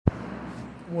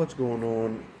What's going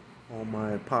on, all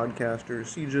my podcasters?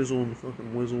 C Jizzle and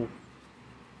fucking Wizzle.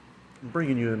 I'm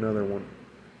bringing you another one.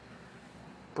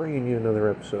 Bringing you another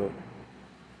episode.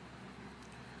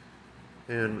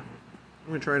 And I'm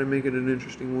going to try to make it an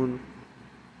interesting one.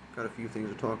 Got a few things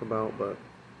to talk about, but it's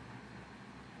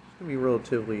going to be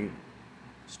relatively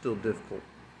still difficult.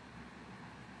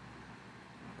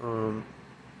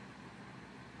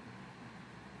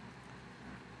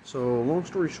 So, long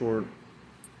story short,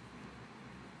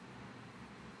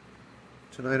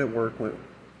 tonight at work went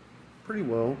pretty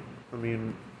well. I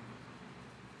mean,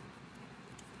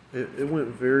 it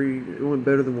went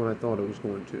better than what I thought it was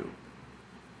going to.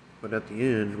 But at the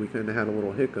end, we kind of had a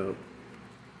little hiccup.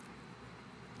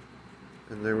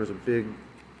 And there was a big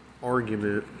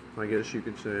argument, I guess you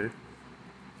could say.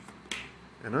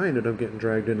 And I ended up getting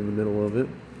dragged in the middle of it.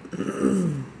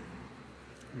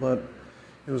 But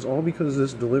it was all because of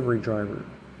this delivery driver.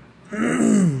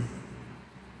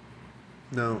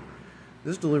 Now,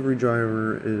 this delivery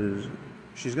driver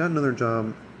she's got another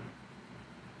job.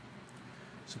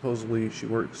 Supposedly she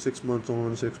works 6 months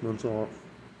on, 6 months off.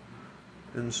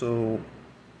 And so,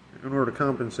 in order to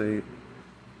compensate,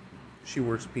 she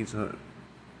works at Pizza Hut.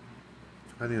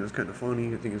 I think that's kind of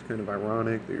funny. I think it's kind of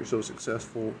ironic that you're so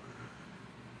successful.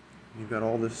 You've got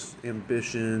all this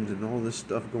ambitions and all this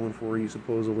stuff going for you,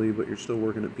 supposedly, but you're still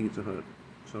working at Pizza Hut.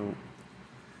 So,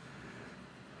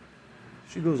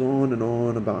 she goes on and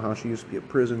on about how she used to be a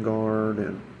prison guard,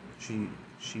 and she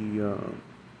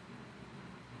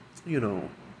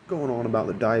going on about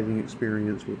the diving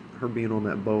experience with her being on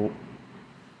that boat.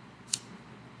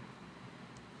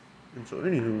 And so,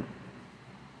 anywho,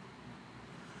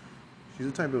 she's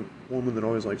the type of woman that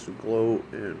always likes to gloat,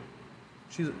 and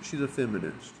she's a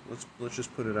feminist. Let's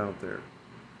just put it out there.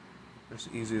 That's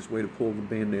the easiest way to pull the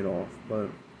Band-Aid off. But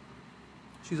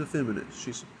she's a feminist.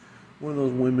 She's one of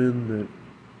those women that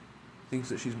thinks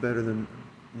that she's better than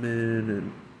men,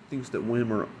 and thinks that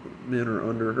men are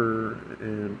under her,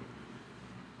 and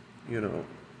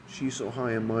she's so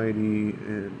high and mighty,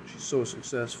 and she's so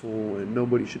successful, and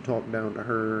nobody should talk down to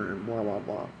her, and blah blah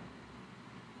blah.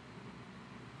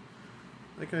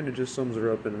 That kind of just sums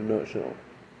her up in a nutshell.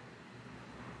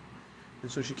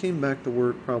 And so she came back to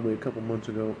work probably a couple months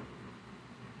ago.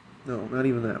 No, not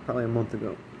even that, probably a month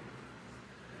ago.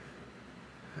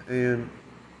 And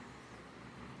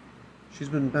she's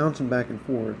been bouncing back and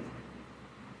forth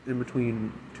in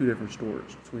between two different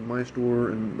stores, between my store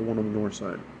and the one on the north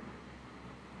side.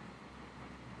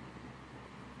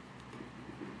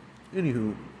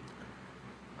 Anywho,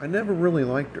 I never really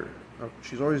liked her.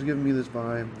 She's always given me this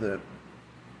vibe that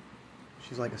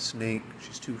she's like a snake.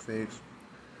 She's two-faced.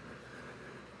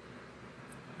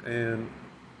 And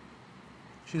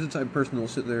she's the type of person that'll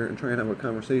sit there and try and have a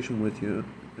conversation with you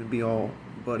and be all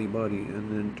buddy-buddy, and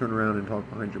then turn around and talk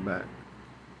behind your back.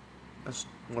 That's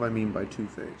what I mean by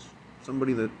two-faced.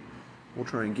 Somebody that will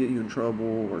try and get you in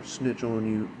trouble, or snitch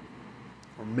on you,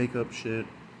 or make up shit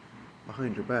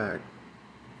behind your back.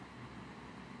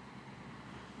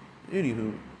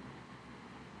 Anywho,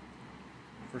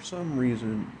 for some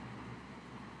reason,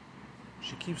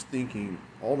 she keeps thinking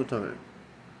all the time.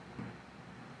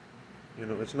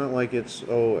 It's not like it's,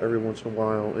 every once in a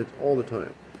while. It's all the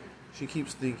time. She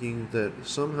keeps thinking that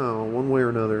somehow, one way or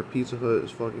another, Pizza Hut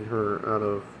is fucking her out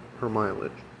of her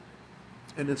mileage.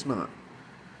 And it's not.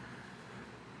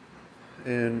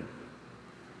 And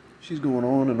she's going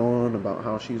on and on about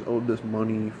how she's owed this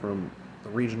money from the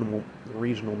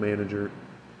regional manager.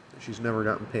 She's never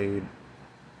gotten paid.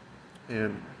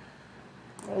 And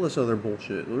all this other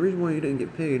bullshit. The reason why you didn't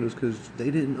get paid was because they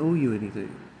didn't owe you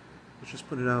anything. Let's just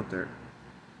put it out there.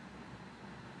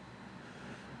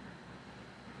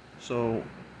 So,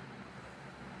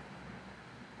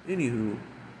 anywho,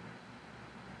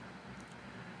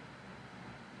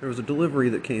 there was a delivery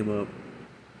that came up,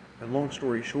 and long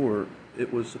story short, there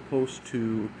was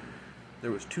 2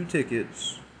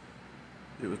 tickets.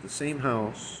 It was the same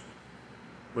house,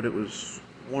 but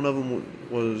one of them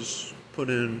was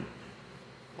put in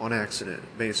on accident,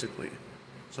 basically.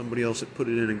 Somebody else had put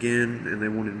it in again, and they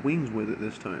wanted wings with it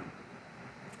this time.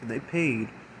 And they paid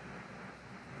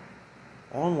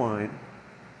online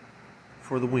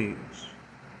for the wings.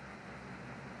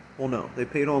 Well, no, they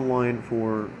paid online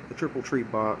for the triple treat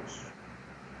box.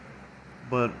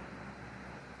 But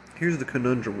here's the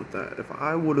conundrum with that. If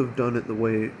I would have done it the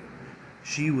way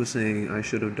she was saying I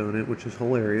should have done it, which is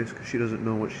hilarious because she doesn't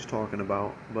know what she's talking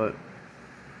about, but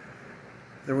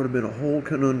there would have been a whole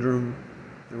conundrum.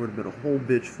 There would have been a whole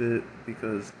bitch fit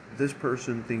because this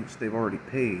person thinks they've already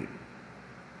paid.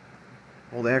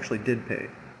 Well, they actually did pay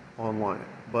online,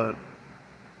 but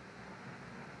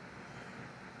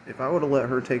if I would have let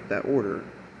her take that order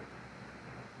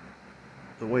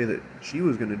the way that she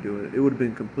was going to do it, it would have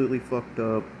been completely fucked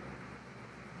up.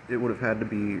 It would have had to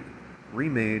be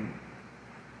remade,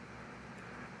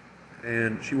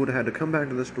 and she would have had to come back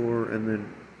to the store and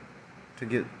then to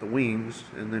get the wings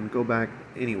and then go back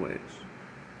anyways.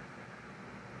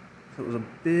 So it was a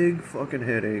big fucking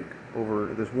headache over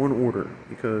this one order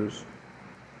because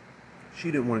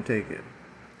she didn't want to take it.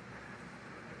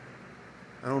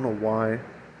 I don't know why.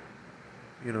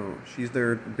 You know, she's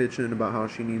there bitching about how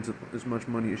she needs as much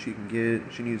money as she can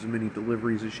get. She needs as many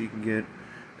deliveries as she can get.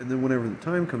 And then whenever the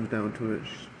time comes down to it,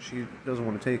 she doesn't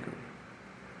want to take them.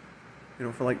 You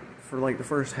know, for like the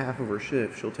first half of her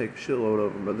shift, she'll take a shitload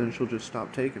of them, but then she'll just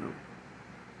stop taking them.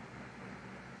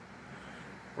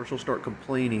 Or she'll start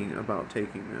complaining about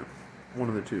taking them. One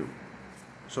of the two.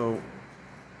 So,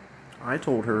 I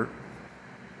told her,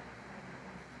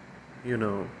 you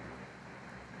know,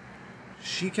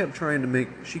 she kept trying to make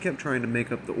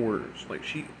up the orders. Like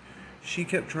she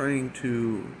kept trying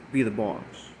to be the boss,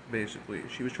 basically.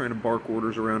 She was trying to bark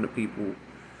orders around at people.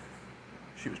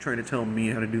 She was trying to tell me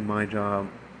how to do my job.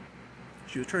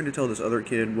 She was trying to tell this other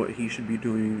kid what he should be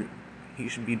doing. He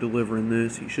should be delivering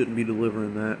this, he shouldn't be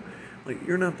delivering that. Like,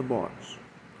 you're not the boss.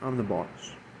 I'm the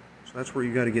boss. So that's where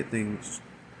you got to get things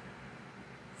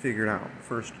figured out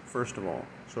first of all.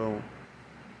 So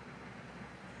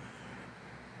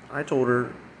I told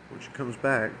her when she comes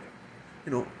back,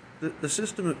 you know, the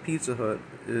system at Pizza Hut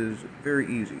is very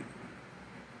easy.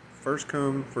 First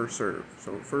come, first serve.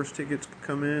 So first tickets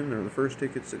come in are the first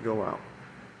tickets that go out.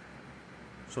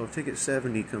 So if ticket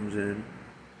 70 comes in,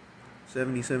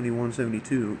 70, 71,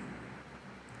 72,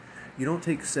 you don't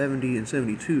take 70 and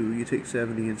 72, you take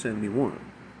 70 and 71.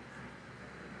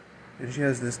 And she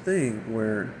has this thing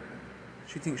where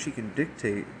she thinks she can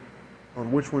dictate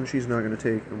on which one she's not going to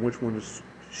take and which ones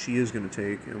she is going to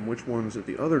take and which ones that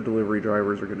the other delivery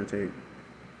drivers are going to take.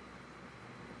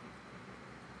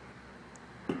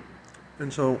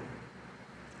 And so,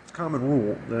 it's common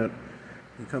rule that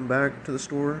you come back to the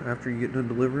store after you get done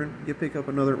delivering, you pick up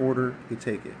another order, you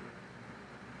take it.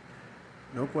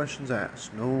 No questions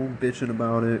asked. No bitching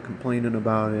about it, complaining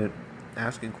about it,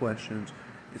 asking questions.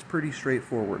 It's pretty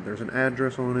straightforward. There's an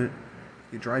address on it.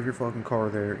 You drive your fucking car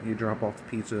there, you drop off the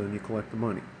pizza, and you collect the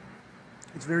money.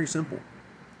 It's very simple.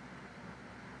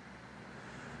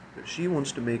 But she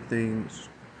wants to make things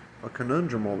a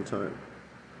conundrum all the time.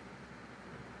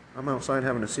 I'm outside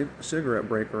having a cigarette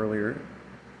break earlier.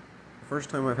 The first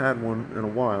time I've had one in a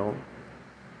while.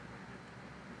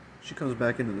 She comes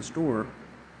back into the store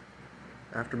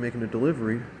after making a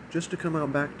delivery just to come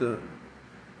out back to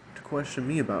question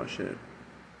me about shit.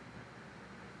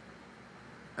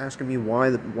 Asking me why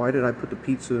did I put the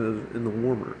pizza in the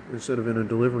warmer instead of in a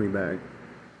delivery bag.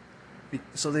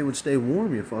 So they would stay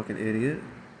warm, you fucking idiot.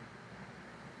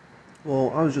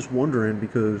 Well, I was just wondering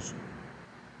because,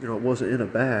 you know, it wasn't in a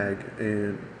bag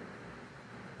and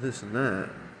this and that.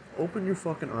 Open your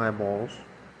fucking eyeballs.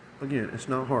 Again, it's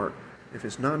not hard. If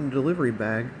it's not in a delivery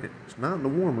bag, it's not in the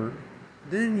warmer,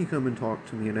 then you come and talk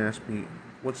to me and ask me,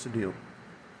 what's the deal?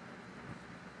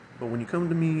 But when you come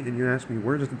to me and you ask me,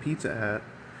 where's the pizza at,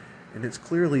 and it's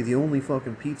clearly the only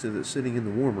fucking pizza that's sitting in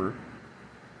the warmer,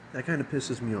 that kind of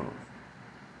pisses me off.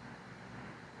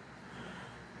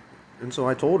 And so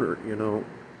I told her, you know,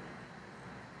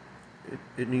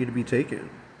 it needed to be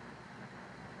taken.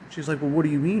 She's like, well, what do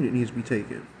you mean it needs to be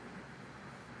taken?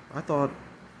 I thought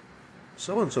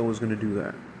so-and-so was going to do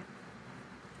that.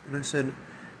 And I said,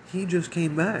 he just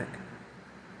came back.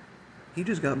 He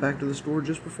just got back to the store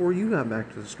just before you got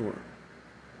back to the store.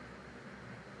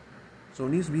 So it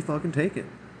needs to be fucking taken.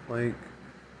 Like,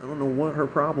 I don't know what her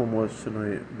problem was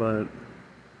tonight, but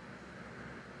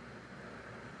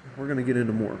we're going to get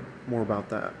into more about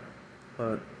that.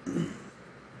 But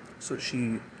so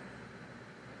she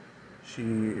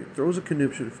throws a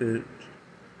conniption fit,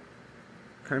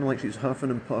 kind of like she's huffing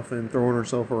and puffing, throwing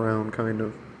herself around, kind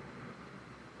of.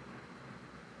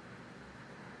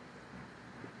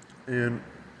 And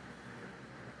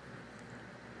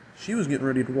she was getting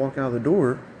ready to walk out of the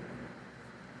door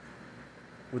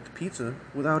with the pizza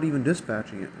without even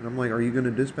dispatching it. And I'm like, are you going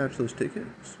to dispatch those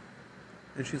tickets?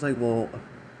 And she's like, well,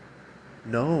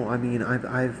 no, I mean, I've,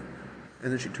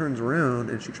 and then she turns around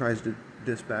and she tries to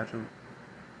dispatch them.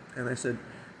 And I said,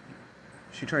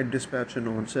 she tried dispatching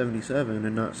on 77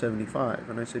 and not 75.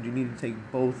 And I said, you need to take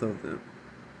both of them.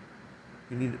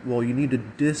 You need to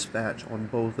dispatch on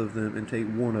both of them and take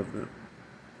one of them.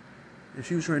 And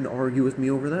she was trying to argue with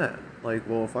me over that. Like,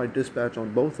 well, if I dispatch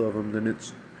on both of them, then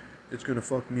it's going to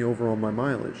fuck me over on my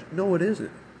mileage. No, it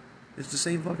isn't. It's the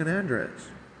same fucking address.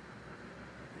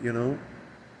 You know?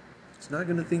 It's not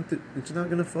going to think that it's not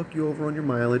going to fuck you over on your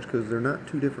mileage because they're not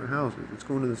two different houses. It's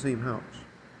going to the same house.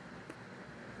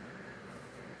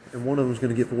 And one of them's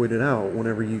going to get voided out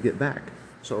whenever you get back.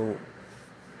 So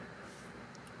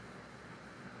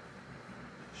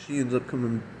she ends up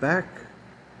coming back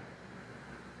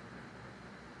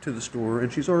to the store,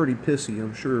 and she's already pissy,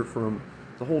 I'm sure, from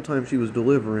the whole time she was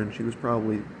delivering. She was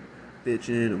probably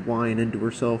bitching and whining to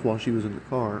herself while she was in the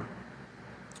car.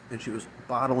 And she was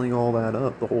bottling all that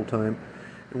up the whole time.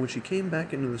 And when she came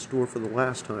back into the store for the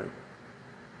last time,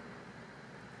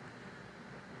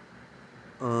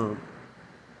 it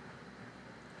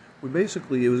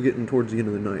was getting towards the end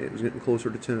of the night. It was getting closer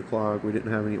to 10 o'clock. We didn't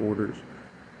have any orders.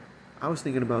 I was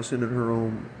thinking about sending her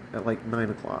home at like 9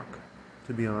 o'clock,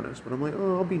 to be honest. But I'm like,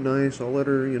 oh, I'll be nice. I'll let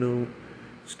her,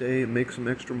 stay and make some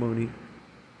extra money.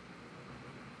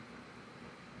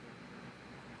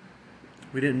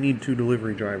 We didn't need 2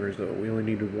 delivery drivers, though. We only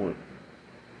needed 1.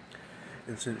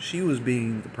 And since she was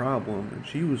being the problem, and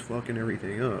she was fucking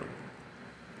everything up,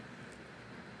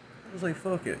 I was like,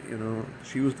 fuck it,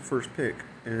 She was the first pick.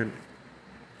 And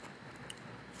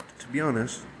to be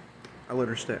honest, I let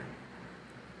her stay.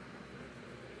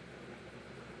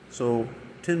 So,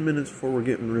 10 minutes before we're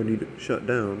getting ready to shut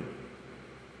down,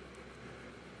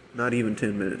 not even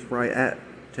 10 minutes, right at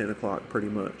 10 o'clock pretty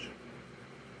much,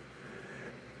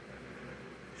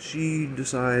 she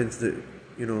decides that,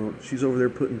 she's over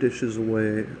there putting dishes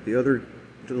away. The other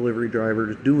delivery driver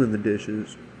is doing the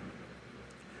dishes.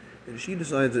 And she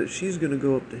decides that she's going to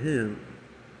go up to him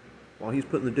while he's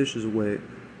putting the dishes away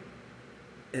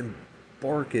and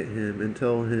bark at him and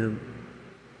tell him,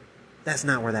 that's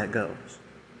not where that goes.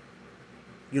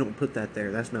 You don't put that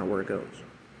there. That's not where it goes.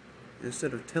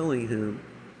 Instead of telling him,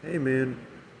 hey man,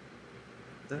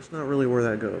 that's not really where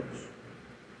that goes.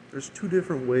 There's 2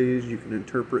 different ways you can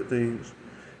interpret things,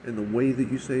 and the way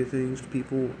that you say things to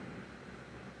people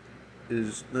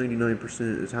is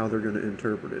 99% is how they're going to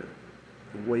interpret it.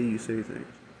 The way you say things.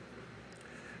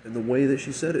 And the way that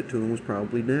she said it to him was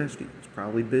probably nasty. It's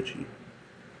probably bitchy.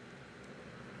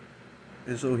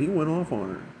 And so he went off on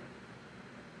her.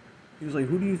 He was like,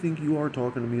 who do you think you are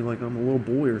talking to me like I'm a little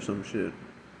boy or some shit?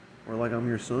 Or like I'm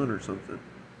your son or something.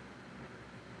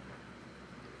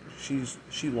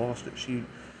 She lost it.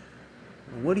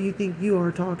 What do you think you are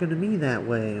talking to me that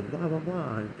way? And blah, blah,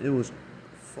 blah. And it was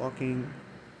fucking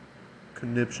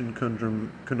conniption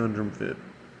conundrum fit.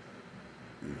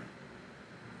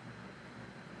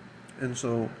 And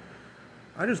so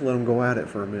I just let him go at it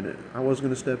for a minute. I was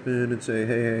going to step in and say,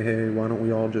 hey, why don't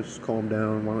we all just calm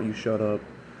down? Why don't you shut up?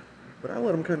 But I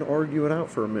let him kind of argue it out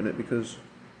for a minute because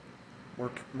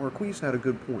Marquise had a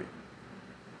good point.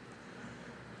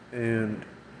 And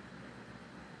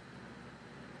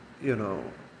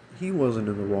he wasn't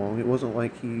in the wrong. It wasn't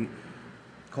like he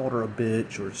called her a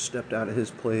bitch or stepped out of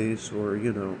his place or,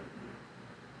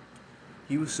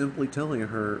 he was simply telling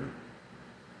her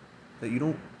that you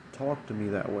don't talk to me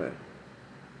that way.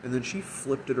 And then she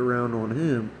flipped it around on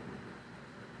him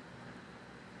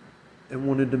and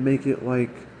wanted to make it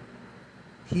like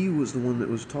he was the one that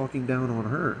was talking down on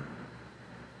her.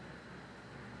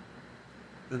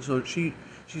 And so she's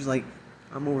like,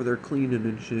 I'm over there cleaning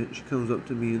and shit. She comes up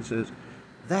to me and says,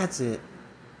 that's it.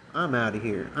 I'm out of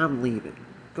here. I'm leaving.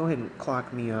 Go ahead and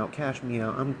clock me out. Cash me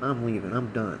out. I'm leaving.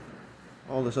 I'm done.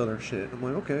 All this other shit. I'm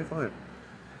like, okay, fine.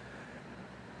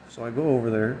 So I go over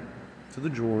there to the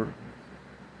drawer.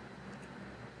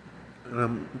 And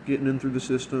I'm getting in through the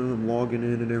system. I'm logging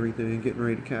in and everything. Getting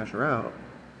ready to cash her out.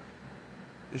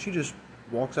 And she just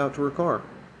walks out to her car.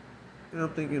 And I'm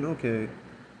thinking, okay,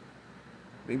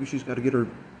 maybe she's got to get her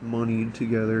money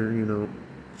together,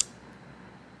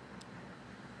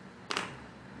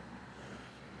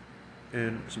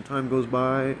 And some time goes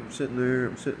by, I'm sitting there,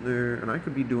 and I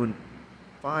could be doing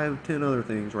 5, 10 other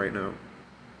things right now.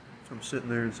 So I'm sitting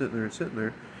there,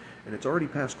 and it's already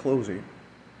past closing.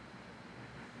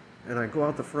 And I go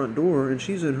out the front door, and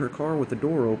she's in her car with the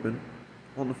door open,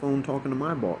 on the phone talking to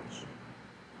my boss.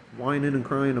 Whining and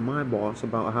crying to my boss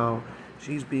about how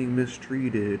she's being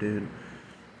mistreated, and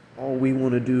all we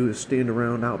want to do is stand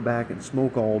around out back and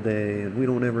smoke all day, and we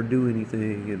don't ever do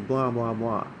anything, and blah, blah,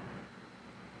 blah.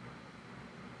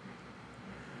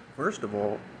 First of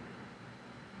all,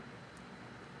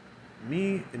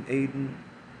 me and Aiden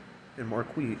and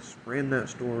Marquise ran that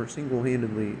store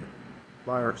single-handedly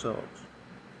by ourselves.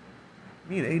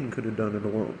 Me and Aiden could have done it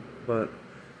alone, but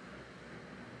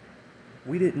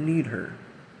we didn't need her.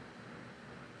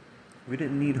 We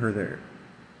didn't need her there.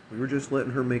 We were just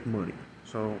letting her make money.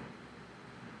 So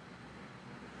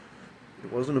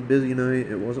it wasn't a busy night.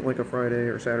 It wasn't like a Friday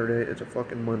or Saturday. It's a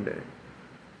fucking Monday.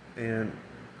 And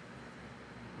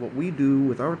what we do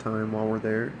with our time while we're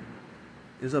there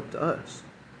is up to us,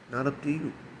 not up to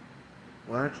you.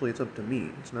 Well, actually, it's up to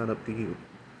me. It's not up to you.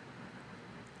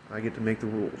 I get to make the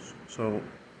rules. So,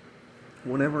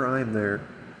 whenever I'm there,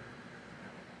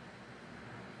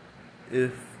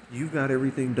 if you've got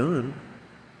everything done,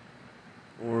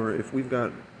 or if we've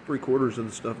got 3/4 of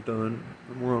the stuff done,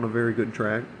 and we're on a very good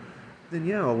track, then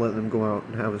yeah, I'll let them go out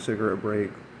and have a cigarette break.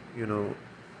 You know,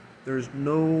 there's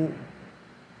no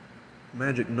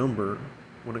magic number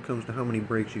when it comes to how many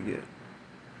breaks you get.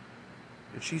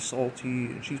 And she's salty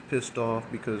and she's pissed off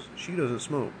because she doesn't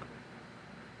smoke.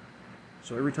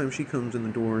 So every time she comes in the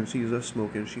door and sees us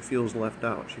smoking, she feels left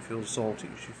out. She feels salty.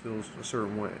 She feels a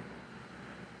certain way.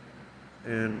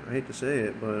 And I hate to say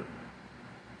it, but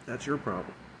that's your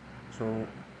problem. So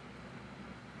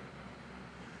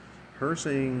her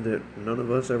saying that none of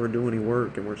us ever do any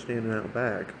work and we're standing out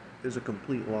back is a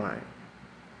complete lie.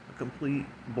 A complete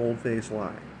bold-faced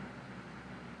lie.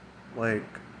 Like,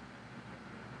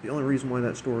 the only reason why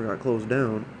that store got closed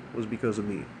down was because of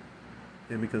me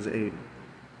and because of Aiden.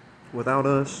 Without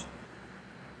us,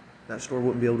 that store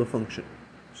wouldn't be able to function.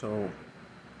 So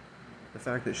the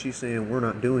fact that she's saying we're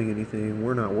not doing anything,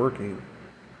 we're not working,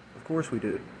 of course we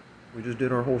did. We just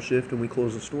did our whole shift and we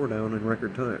closed the store down in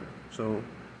record time. So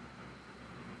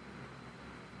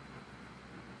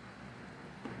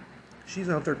she's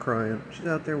out there crying, she's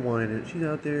out there whining, she's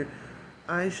out there,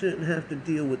 I shouldn't have to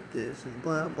deal with this, and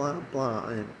blah, blah, blah.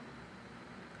 And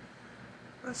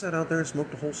I sat out there and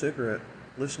smoked a whole cigarette,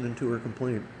 listening to her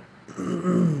complain.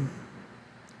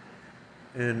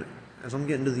 And as I'm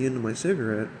getting to the end of my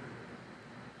cigarette,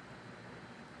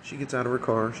 she gets out of her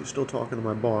car. She's still talking to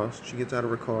my boss. She gets out of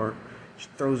her car. She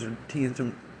throws her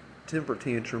temper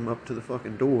tantrum up to the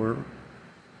fucking door.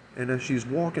 And as she's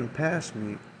walking past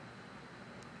me,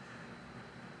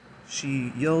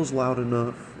 she yells loud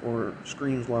enough or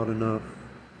screams loud enough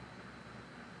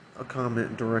a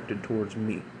comment directed towards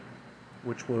me,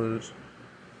 which was,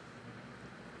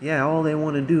 yeah, all they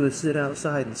want to do is sit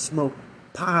outside and smoke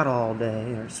pot all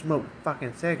day or smoke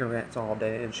fucking cigarettes all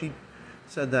day. And she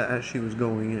said that as she was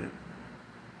going in.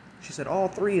 She said all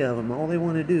three of them, all they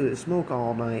want to do is smoke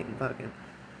all night and fucking.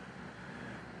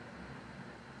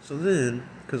 So then,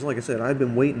 because like I said, I've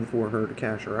been waiting for her to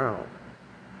cash her out.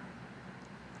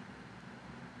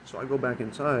 So I go back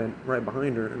inside, right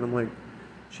behind her, and I'm like,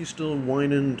 she's still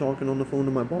whining and talking on the phone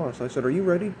to my boss. I said, are you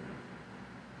ready?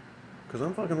 Because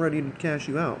I'm fucking ready to cash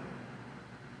you out.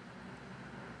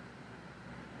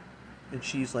 And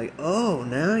she's like, oh,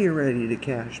 now you're ready to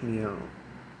cash me out.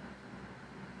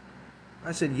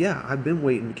 I said, yeah, I've been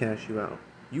waiting to cash you out.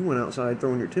 You went outside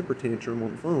throwing your temper tantrum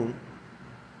on the phone.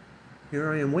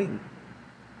 Here I am waiting.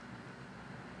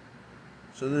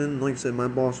 So then, like I said, my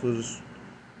boss was,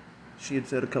 she had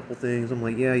said a couple things. I'm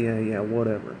like, yeah,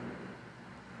 whatever.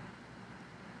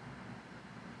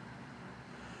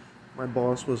 My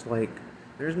boss was like,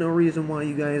 there's no reason why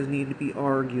you guys need to be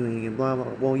arguing and blah,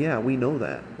 blah. Well, yeah, we know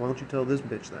that. Why don't you tell this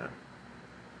bitch that?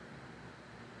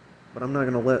 But I'm not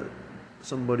going to let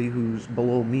somebody who's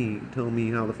below me tell me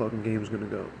how the fucking game's going to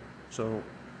go. So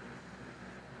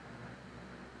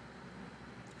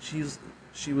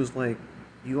she was like,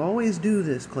 you always do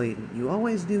this, Clayton. You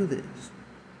always do this.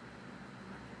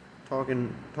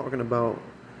 Talking about,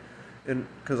 and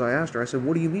because I asked her, I said,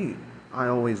 what do you mean? I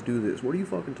always do this. What are you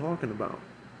fucking talking about?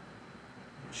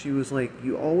 She was like,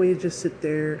 you always just sit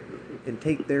there and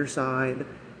take their side,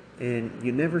 and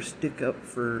you never stick up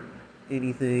for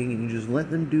anything, and you just let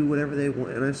them do whatever they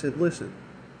want. And I said, listen,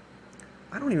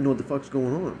 I don't even know what the fuck's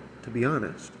going on, to be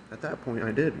honest. At that point,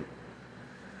 I didn't.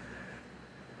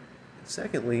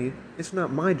 Secondly, it's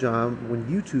not my job when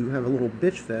you two have a little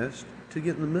bitch fest to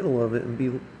get in the middle of it and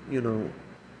be,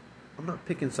 I'm not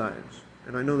picking sides.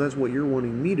 And I know that's what you're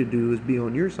wanting me to do, is be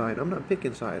on your side. I'm not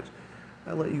picking sides.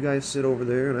 I let you guys sit over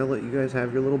there and I let you guys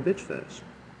have your little bitch fest.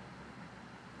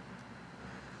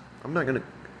 I'm not going to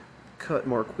cut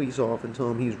Marquise off and tell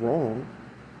him he's wrong,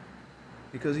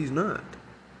 because he's not.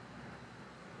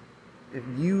 If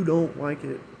you don't like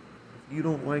it,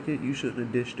 you shouldn't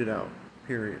have dished it out,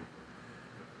 period.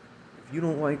 If you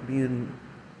don't like being,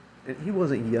 and he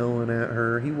wasn't yelling at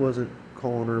her, he wasn't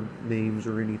calling her names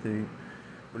or anything,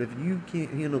 but if you can't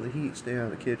handle the heat, stay out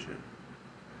of the kitchen.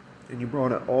 And you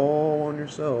brought it all on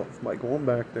yourself by going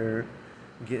back there,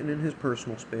 getting in his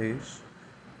personal space,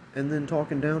 and then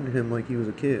talking down to him like he was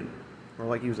a kid, or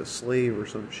like he was a slave or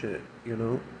some shit,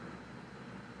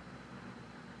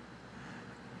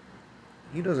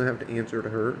 He doesn't have to answer to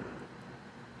her.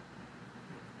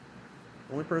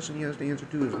 The only person he has to answer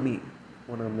to is me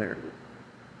when I'm there.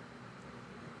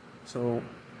 So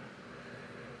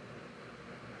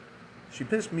she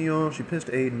pissed me off, she pissed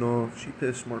Aiden off, she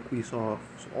pissed Marquise off.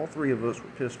 So all three of us were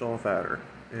pissed off at her.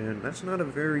 And that's not a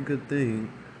very good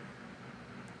thing.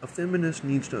 A feminist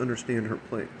needs to understand her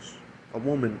place. A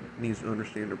woman needs to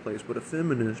understand her place, but a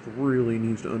feminist really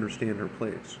needs to understand her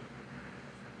place.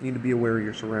 You need to be aware of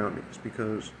your surroundings,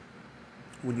 because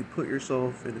when you put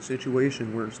yourself in a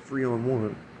situation where it's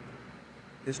 3-on-1,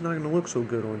 it's not going to look so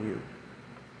good on you.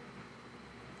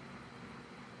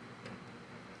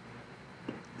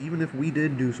 Even if we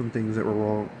did do some things that were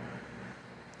wrong,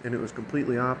 and it was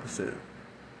completely opposite,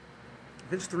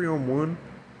 if it's 3-on-1,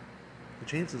 the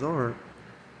chances are,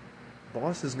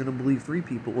 boss is going to believe 3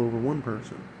 people over 1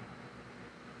 person.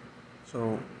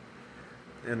 So,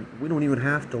 and we don't even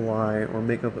have to lie or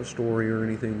make up a story or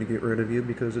anything to get rid of you,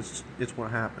 because it's what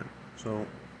happened.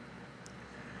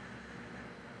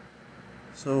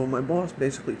 So my boss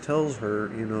basically tells her,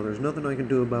 there's nothing I can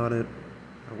do about it.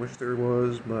 I wish there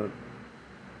was, but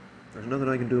there's nothing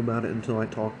I can do about it until I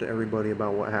talk to everybody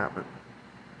about what happened.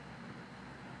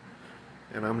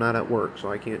 And I'm not at work,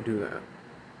 so I can't do that.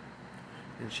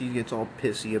 And she gets all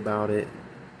pissy about it,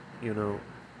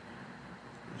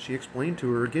 She explained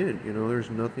to her again, there's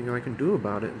nothing I can do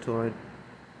about it until I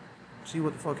see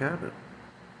what the fuck happened.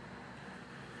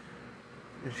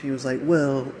 And she was like,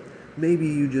 well, maybe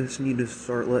you just need to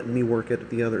start letting me work at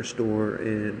the other store,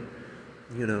 and,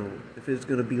 if it's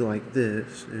going to be like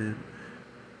this, and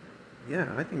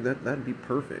yeah, I think that'd be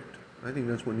perfect. I think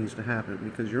that's what needs to happen,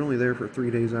 because you're only there for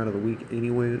 3 days out of the week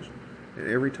anyways, and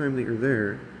every time that you're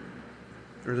there,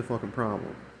 there's a fucking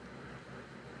problem.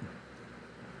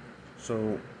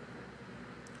 So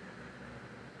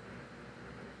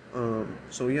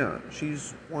yeah,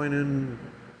 she's whining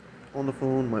on the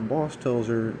phone. My boss tells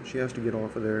her she has to get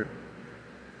off of there.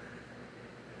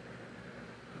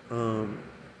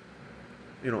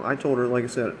 I told her, like I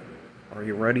said, are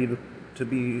you ready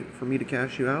for me to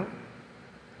cash you out?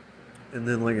 And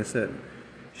then, like I said,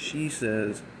 she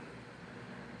says,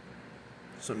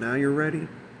 so now you're ready?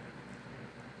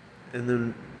 And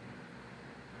then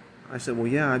I said, well,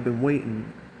 yeah, I've been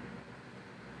waiting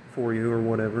for you or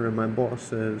whatever. And my boss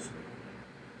says,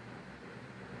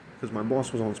 because my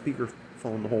boss was on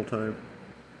speakerphone the whole time,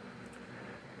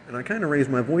 and I kind of raised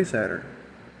my voice at her.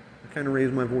 I kind of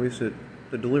raised my voice at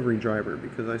the delivery driver,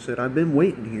 because I said, I've been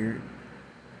waiting here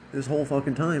this whole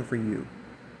fucking time for you.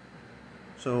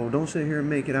 So don't sit here and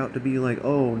make it out to be like,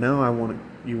 oh, now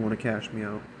you want to cash me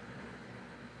out.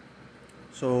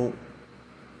 So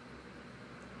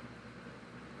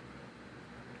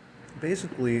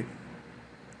basically,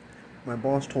 my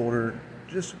boss told her,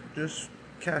 just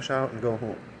cash out and go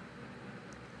home.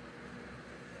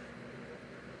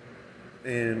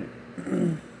 And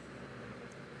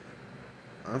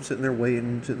I'm sitting there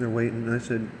waiting, and I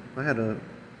said, I had a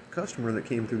customer that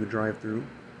came through the drive-thru,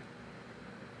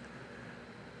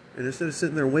 and instead of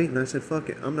sitting there waiting, I said, fuck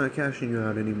it, I'm not cashing you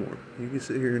out anymore. You can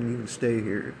sit here and you can stay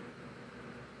here.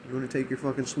 You want to take your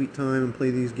fucking sweet time and play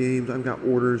these games? I've got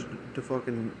orders to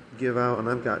fucking give out, and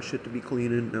I've got shit to be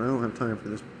cleaning, and I don't have time for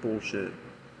this bullshit.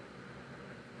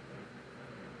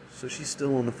 So she's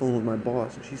still on the phone with my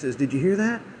boss, and she says, did you hear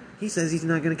that? He says he's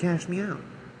not going to cash me out.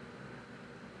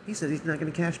 He says he's not going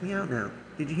to cash me out now.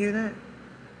 Did you hear that?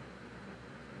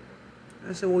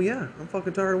 I said, well, yeah, I'm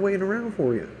fucking tired of waiting around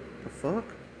for you. The fuck?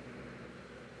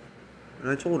 And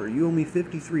I told her, you owe me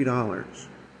 $53.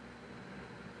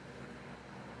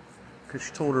 Because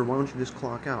she told her, why don't you just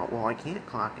clock out? Well, I can't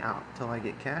clock out until I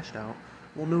get cashed out.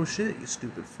 Well, no shit, you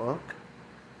stupid fuck.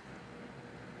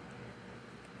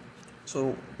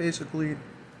 So, basically,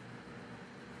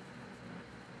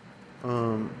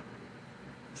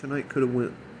 tonight could have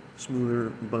went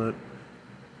smoother, but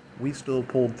we still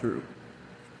pulled through.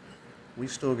 We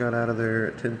still got out of there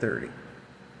at 10:30,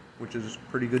 which is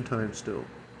pretty good time still.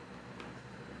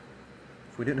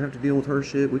 If we didn't have to deal with her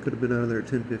shit, we could have been out of there at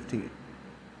 10:15.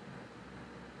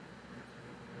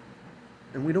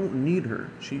 And we don't need her.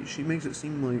 She makes it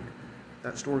seem like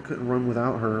that store couldn't run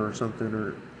without her or something,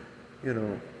 or,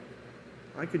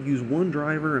 I could use one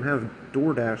driver and have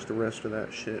DoorDash the rest of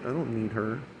that shit. I don't need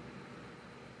her.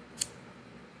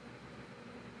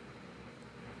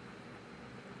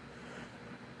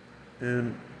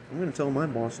 And I'm going to tell my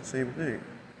boss the same thing.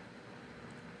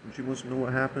 When she wants to know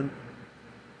what happened,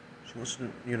 she wants to,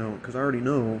 because I already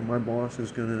know my boss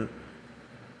is going to,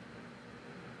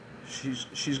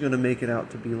 she's going to make it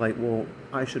out to be like, well,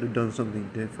 I should have done something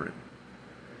different.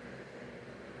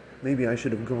 Maybe I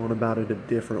should have gone about it a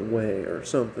different way or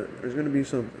something. There's going to be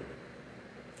something.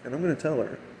 And I'm going to tell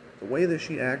her, the way that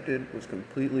she acted was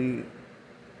completely,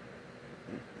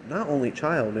 not only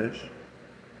childish,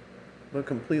 but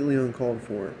completely uncalled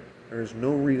for. There's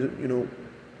no reason,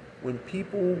 when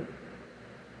people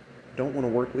don't want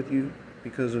to work with you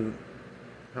because of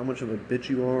how much of a bitch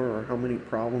you are or how many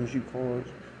problems you cause,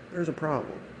 there's a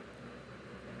problem.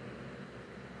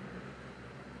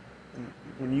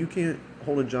 When you can't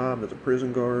hold a job as a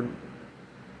prison guard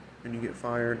and you get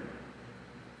fired,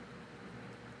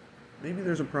 maybe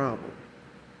there's a problem,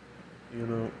 you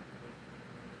know?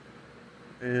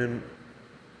 And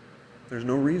there's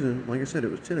no reason, like I said,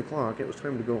 it was 10 o'clock, it was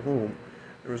time to go home.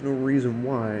 There was no reason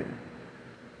why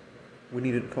we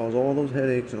needed to cause all those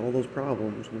headaches and all those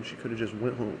problems when she could have just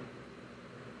went home.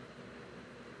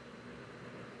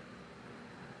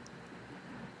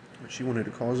 But she wanted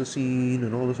to cause a scene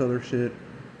and all this other shit.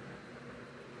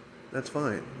 That's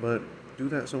fine, but do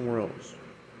that somewhere else.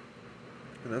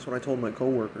 And that's what I told my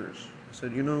coworkers. I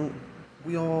said,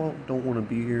 we all don't want to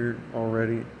be here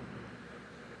already,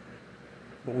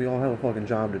 but we all have a fucking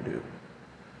job to do.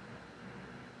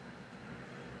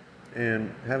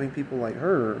 And having people like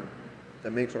her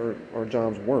that makes our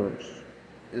jobs worse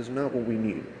is not what we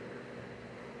need.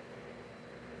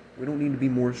 We don't need to be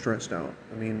more stressed out.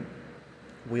 I mean,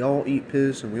 we all eat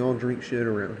piss and we all drink shit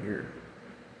around here.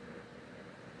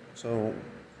 So,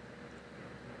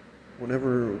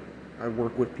 whenever I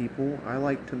work with people, I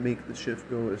like to make the shift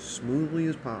go as smoothly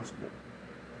as possible.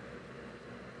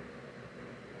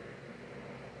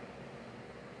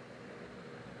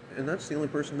 And that's the only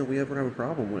person that we ever have a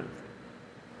problem with.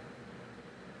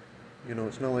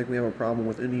 It's not like we have a problem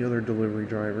with any other delivery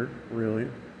driver, really.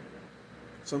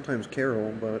 Sometimes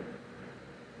Carol, but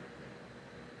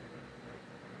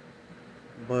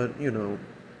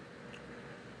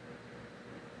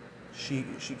she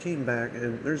came back,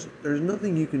 and there's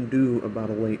nothing you can do about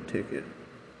a late ticket,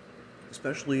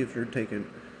 especially if you're taking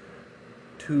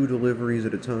 2 deliveries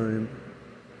at a time.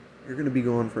 You're going to be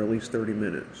gone for at least 30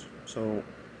 minutes. So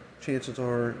chances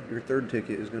are your 3rd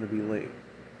ticket is going to be late.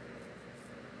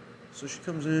 So she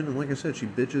comes in, and like I said, she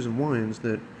bitches and whines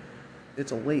that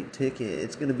it's a late ticket.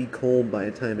 It's going to be cold by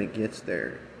the time it gets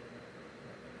there.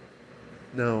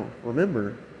 Now,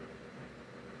 remember,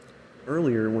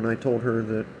 earlier when I told her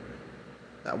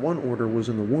that one order was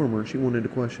in the warmer, she wanted to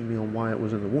question me on why it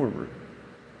was in the warmer.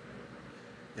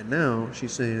 And now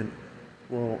she's saying,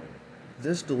 well,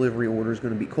 this delivery order is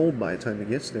going to be cold by the time it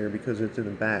gets there because it's in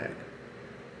a bag.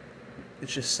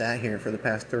 It's just sat here for the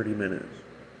past 30 minutes.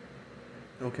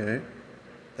 Okay,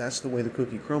 that's the way the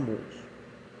cookie crumbles.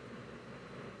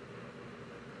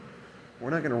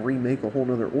 We're not going to remake a whole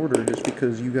nother order just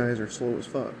because you guys are slow as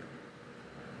fuck.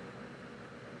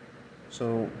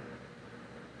 So,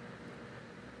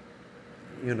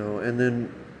 and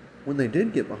then when they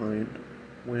did get behind,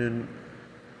 when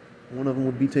one of them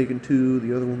would be taking 2,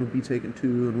 the other one would be taking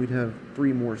 2, and we'd have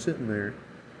 3 more sitting there.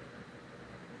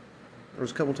 There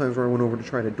was a couple times where I went over to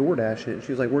try to DoorDash it, and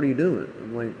she was like, what are you doing?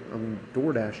 I'm like, I'm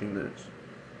DoorDashing this.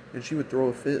 And she would throw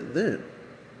a fit then.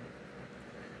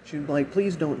 She'd be like,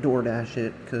 please don't DoorDash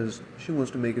it, because she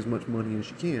wants to make as much money as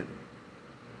she can.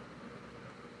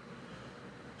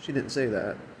 She didn't say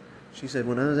that. She said,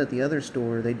 when I was at the other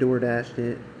store, they DoorDashed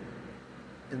it,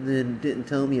 and then didn't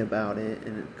tell me about it,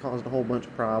 and it caused a whole bunch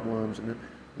of problems. And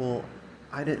well,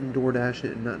 I didn't DoorDash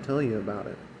it and not tell you about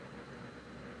it.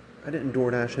 I didn't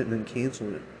DoorDash it and then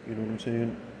cancel it. You know what I'm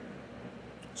saying?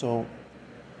 So,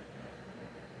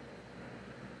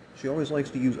 she always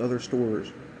likes to use other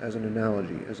stores as an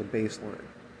analogy, as a baseline.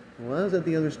 Well, I was at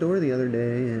the other store the other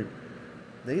day, and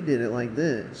they did it like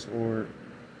this. Or,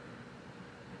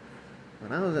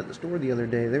 when I was at the store the other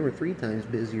day, they were 3 times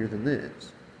busier than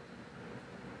this.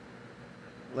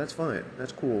 Well, that's fine.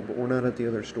 That's cool, but we're not at the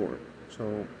other store.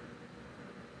 So,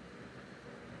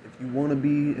 if you want to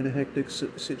be in a hectic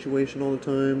situation all the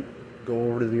time, go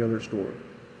over to the other store.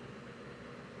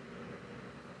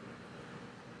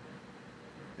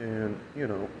 And,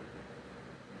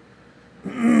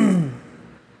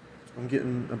 I'm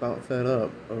getting about fed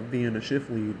up of being a shift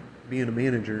lead, being a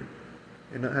manager,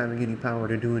 and not having any power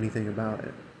to do anything about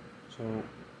it. So,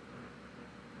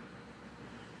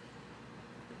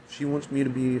 if she wants me to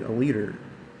be a leader,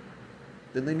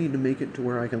 then they need to make it to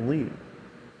where I can lead.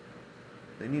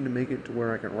 They need to make it to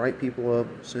where I can write people up,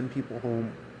 send people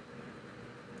home.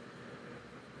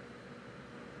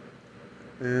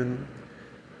 And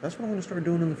that's what I'm going to start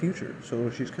doing in the future. So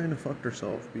she's kind of fucked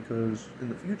herself, because in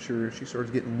the future, if she starts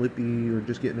getting lippy or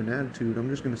just getting an attitude, I'm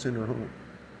just going to send her home.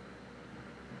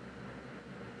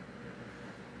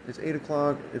 It's 8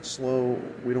 o'clock, it's slow,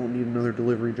 we don't need another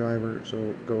delivery driver,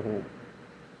 so go home.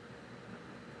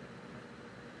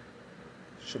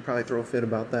 She'll probably throw a fit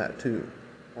about that too,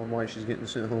 on why she's getting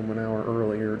sent home an hour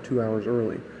early or 2 hours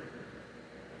early.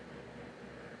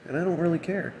 And I don't really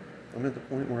care. I'm at the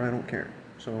point where I don't care.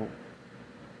 So,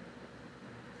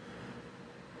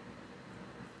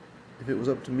 if it was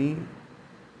up to me,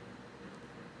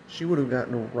 she would have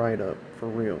gotten a write-up for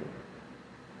real.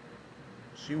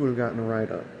 She would have gotten a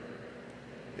write-up.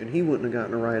 And he wouldn't have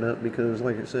gotten a write-up because,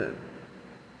 like I said,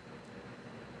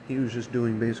 he was just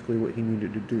doing basically what he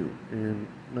needed to do and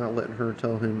not letting her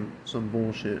tell him some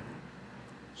bullshit.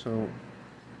 So,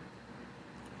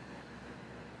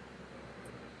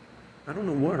 I don't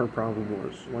know what her problem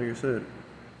was. Like I said,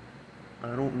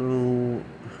 I don't know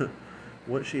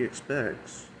what she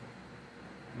expects,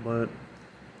 but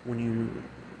when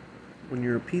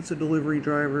you're a pizza delivery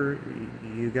driver,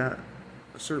 you got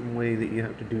a certain way that you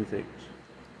have to do things.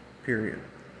 Period.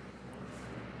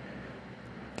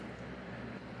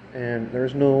 And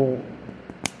there's no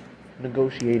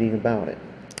negotiating about it.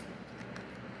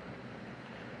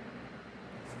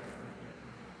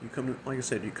 You come to, like I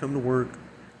said, you come to work,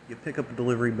 you pick up a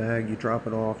delivery bag, you drop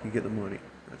it off, you get the money.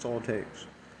 That's all it takes.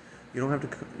 You don't have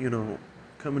to,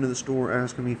 come into the store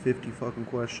asking me 50 fucking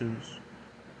questions.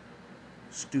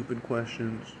 Stupid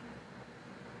questions.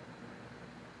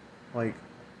 Like,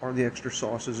 are the extra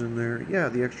sauces in there? Yeah,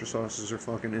 the extra sauces are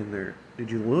fucking in there.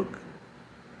 Did you look?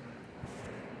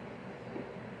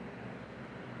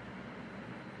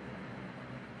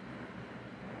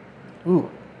 Ooh.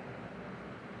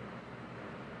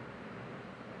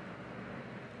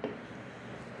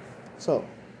 So,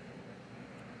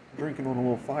 drinking on a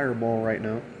little Fireball right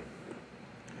now.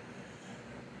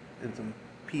 And some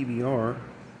PBR.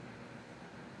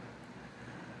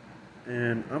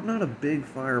 And I'm not a big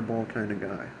Fireball kind of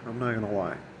guy. I'm not gonna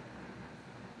lie.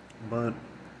 But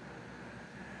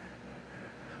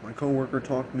my coworker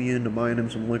talked me into buying him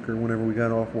some liquor whenever we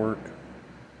got off work.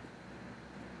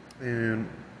 And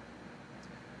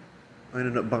I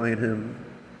ended up buying him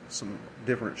some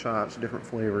different shots, different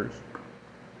flavors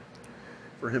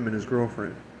for him and his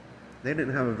girlfriend. They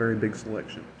didn't have a very big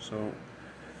selection, so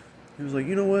he was like,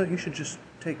 you know what, you should just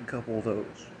take a couple of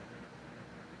those.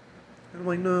 And I'm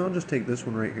like, no, I'll just take this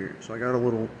one right here. So I got a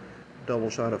little double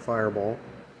shot of Fireball.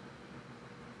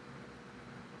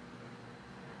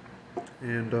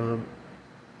 And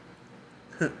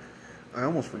I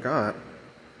almost forgot.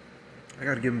 I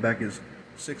got to give him back his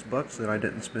 $6 that I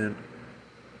didn't spend.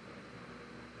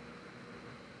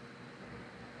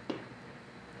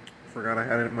 Forgot I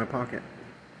had it in my pocket.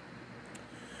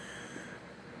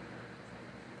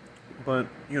 But,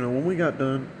 when we got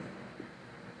done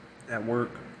at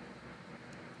work,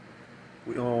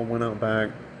 we all went out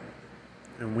back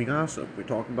and we gossiped. We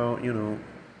talked about,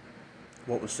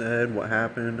 what was said, what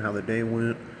happened, how the day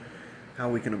went, how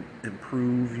we can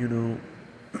improve,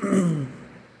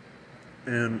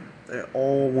 And they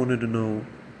all wanted to know,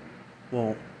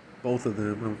 well, both of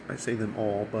them, I say them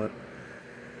all, but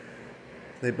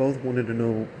they both wanted to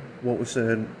know what was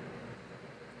said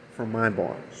from my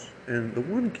boss. And the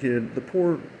one kid, the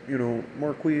poor,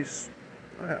 Marquise,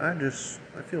 I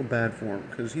feel bad for him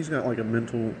because he's got like a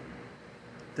mental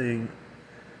thing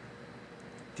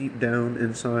deep down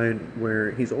inside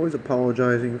where he's always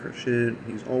apologizing for shit.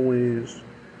 He's always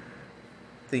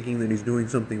thinking that he's doing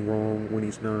something wrong when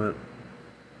he's not.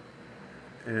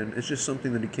 And it's just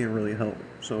something that he can't really help.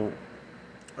 So,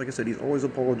 like I said, he's always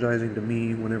apologizing to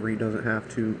me whenever he doesn't have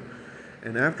to.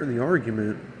 And after the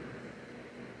argument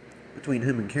between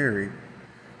him and Carrie,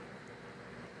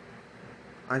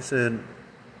 I said,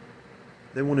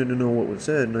 they wanted to know what was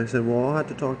said, and I said, well, I'll have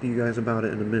to talk to you guys about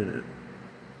it in a minute,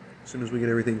 as soon as we get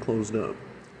everything closed up.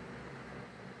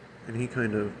 And he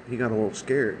got a little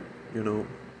scared, He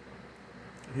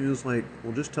was like,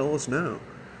 well, just tell us now.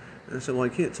 And I said, well, I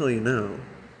can't tell you now.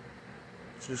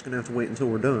 It's just going to have to wait until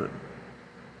we're done.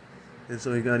 And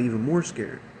so he got even more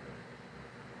scared.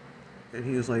 And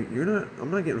he was like,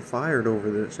 I'm not getting fired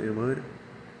over this, am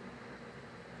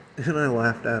I? And I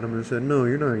laughed at him and said, no,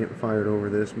 you're not getting fired over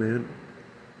this, man.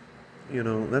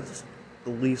 That's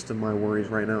the least of my worries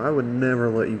right now. I would never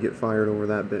let you get fired over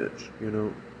that bitch,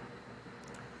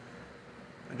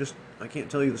 I can't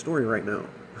tell you the story right now.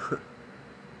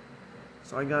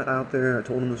 So I got out there, I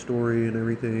told him the story and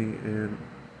everything, and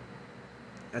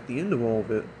at the end of all of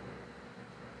it,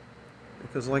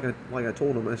 because like I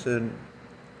told him,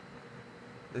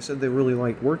 they said they really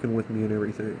liked working with me and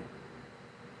everything.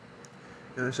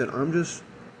 And I said, I've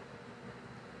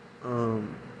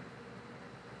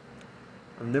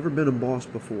never been a boss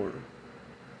before,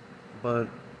 but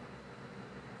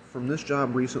from this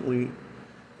job recently,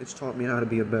 it's taught me how to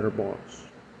be a better boss.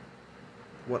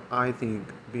 What I think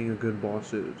being a good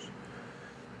boss is.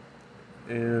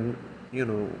 And,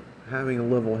 having a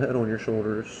level head on your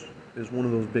shoulders is one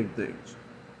of those big things.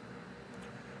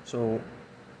 So,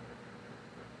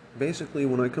 basically,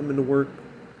 when I come into work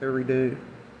every day,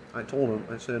 I told him,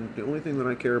 I said, the only thing that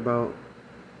I care about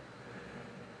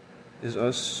is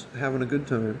us having a good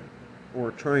time,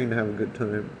 or trying to have a good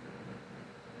time,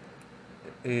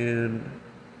 and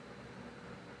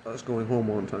us going home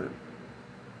on time.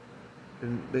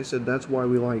 And they said, that's why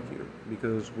we like you,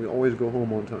 because we always go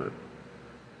home on time.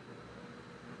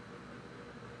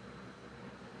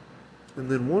 And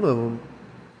then one of them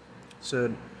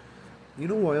said, you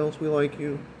know why else we like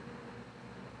you?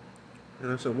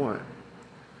 And I said, why?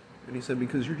 And he said,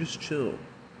 because you're just chill.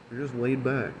 You're just laid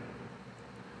back.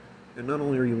 And not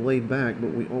only are you laid back,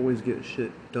 but we always get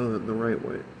shit done the right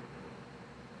way.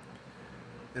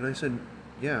 And I said,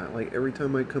 yeah, like every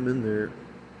time I come in there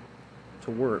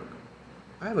to work,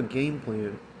 I have a game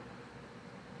plan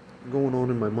going on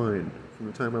in my mind from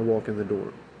the time I walk in the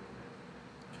door.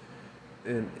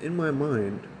 And in my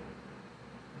mind,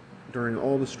 during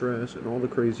all the stress and all the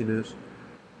craziness,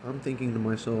 I'm thinking to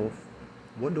myself,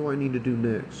 what do I need to do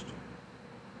next?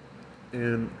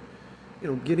 And,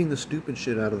 getting the stupid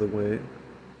shit out of the way,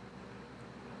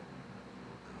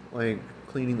 like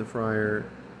cleaning the fryer,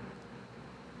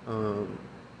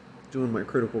 doing my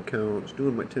critical counts,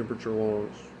 doing my temperature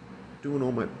logs, doing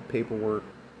all my paperwork.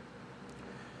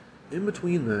 In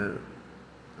between that,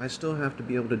 I still have to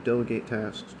be able to delegate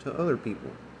tasks to other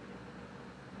people.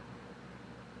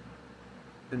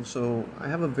 And so I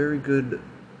have a very good,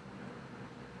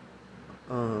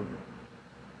 what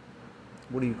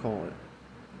do you call it?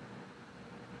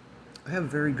 I have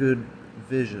very good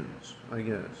visions, I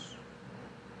guess,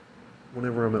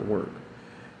 whenever I'm at work.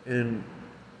 And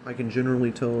I can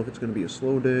generally tell if it's going to be a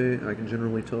slow day, I can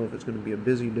generally tell if it's going to be a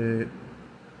busy day,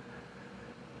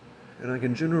 and I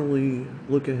can generally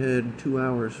look ahead 2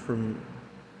 hours from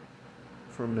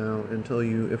now and tell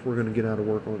you if we're going to get out of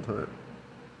work on time.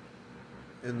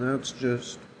 And that's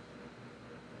just,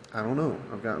 I don't know,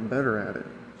 I've gotten better at it.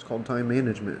 It's called time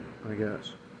management, I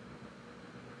guess.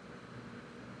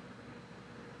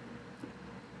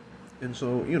 And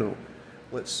so,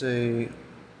 let's say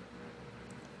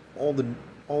all the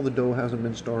dough hasn't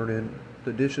been started,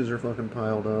 the dishes are fucking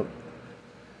piled up,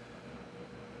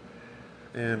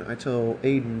 and I tell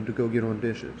Aiden to go get on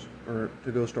dishes, or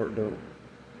to go start dough.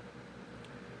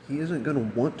 He isn't going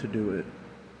to want to do it.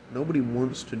 Nobody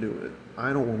wants to do it.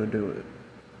 I don't want to do it.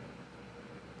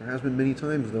 There has been many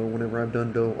times, though, whenever I've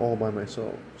done dough all by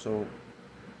myself. So,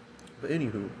 but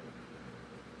anywho,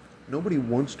 nobody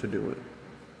wants to do it.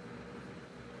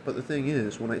 But the thing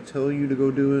is, when I tell you to go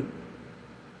do it,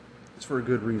 it's for a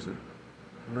good reason.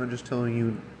 I'm not just telling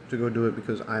you to go do it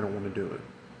because I don't want to do it.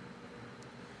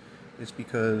 It's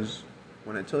because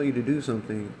when I tell you to do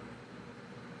something,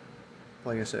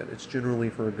 like I said, it's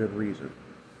generally for a good reason.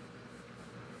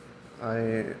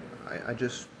 I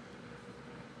just,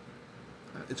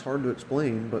 it's hard to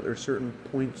explain, but there's certain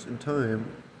points in time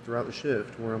throughout the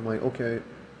shift where I'm like, okay,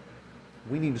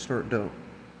 we need to start dough,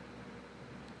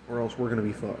 or else we're going to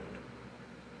be fucked.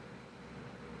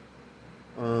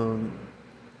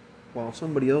 While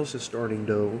somebody else is starting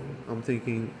dough, I'm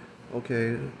thinking,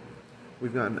 okay,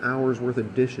 we've got an hour's worth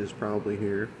of dishes probably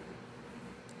here,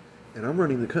 and I'm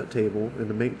running the cut table and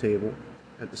the make table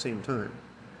at the same time.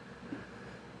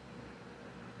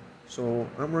 So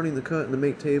I'm running the cut and the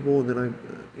make table, and then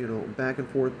back and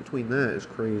forth between that is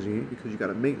crazy because you got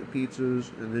to make the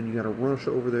pizzas, and then you got to rush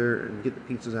over there and get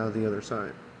the pizzas out of the other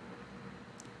side.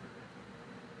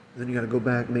 Then you got to go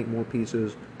back, make more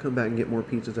pizzas, come back and get more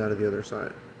pizzas out of the other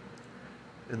side.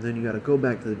 And then you got to go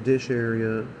back to the dish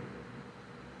area,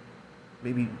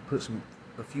 maybe put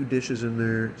a few dishes in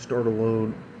there, start a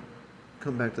load,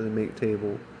 come back to the make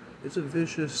table. It's a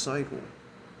vicious cycle.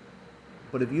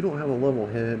 But if you don't have a level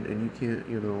head and you can't,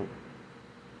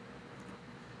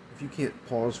 if you can't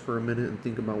pause for a minute and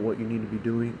think about what you need to be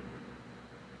doing,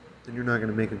 then you're not going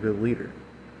to make a good leader.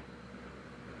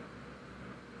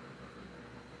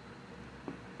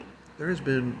 There has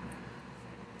been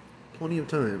plenty of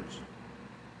times,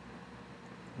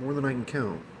 more than I can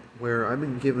count, where I've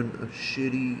been given a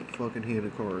shitty fucking hand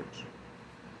of cards.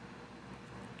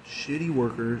 Shitty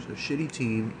workers, a shitty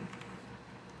team,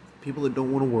 people that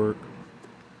don't want to work.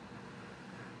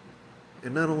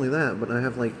 And not only that, but I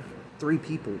have like 3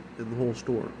 people in the whole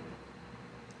store,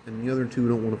 and the other 2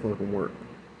 don't want to fucking work.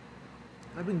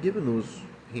 I've been given those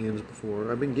hands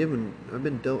before. I've been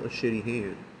dealt a shitty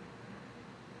hand,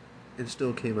 and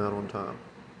still came out on top.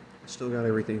 Still got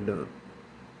everything done.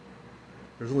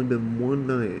 There's only been one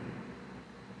night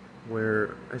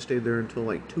where I stayed there until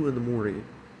like 2 in the morning,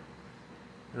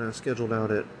 and I scheduled out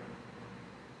at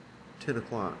 10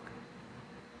 o'clock.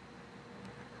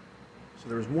 So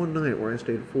there was one night where I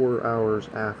stayed 4 hours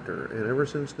after, and ever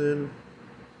since then,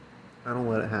 I don't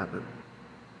let it happen.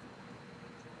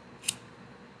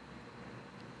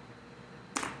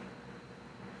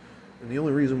 And the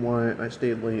only reason why I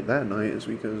stayed late that night is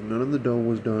because none of the dough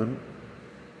was done.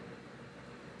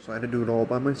 So I had to do it all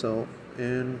by myself,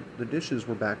 and the dishes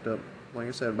were backed up. Like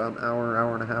I said, about an hour,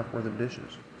 hour and a half worth of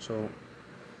dishes. So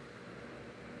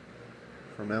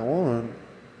from now on,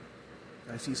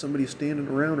 I see somebody standing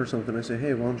around or something, I say,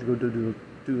 hey, why don't you go do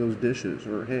those dishes?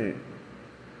 Or, hey,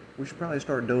 we should probably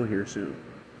start dough here soon.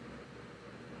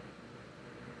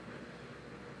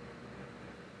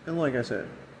 And like I said,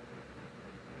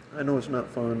 I know it's not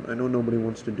fun. I know nobody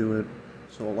wants to do it.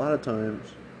 So a lot of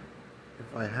times,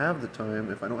 if I have the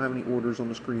time, if I don't have any orders on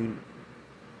the screen,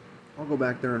 I'll go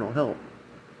back there and I'll help.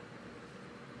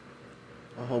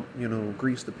 I'll help,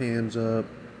 grease the pans up,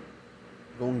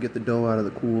 go and get the dough out of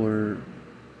the cooler.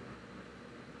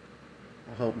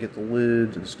 I'll help get the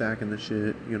lids and stacking the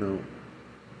shit, And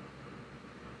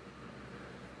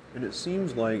it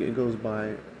seems like it goes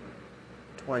by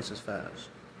twice as fast.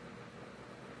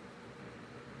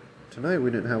 Tonight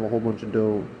we didn't have a whole bunch of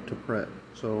dough to prep,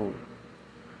 so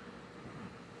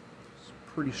it's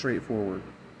pretty straightforward.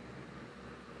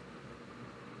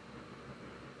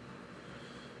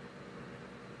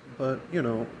 But,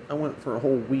 I went for a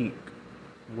whole week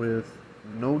with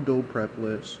no dough prep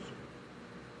list.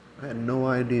 I had no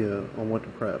idea on what to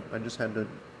prep. I just had to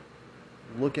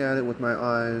look at it with my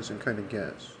eyes and kind of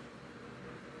guess.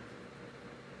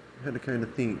 I had to kind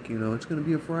of think, it's going to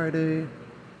be a Friday.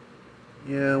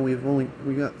 Yeah, we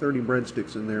got 30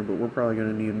 breadsticks in there, but we're probably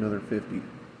going to need another 50.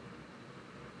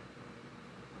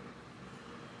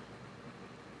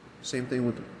 Same thing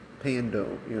with the pan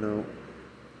dough,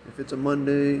 If it's a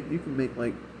Monday, you can make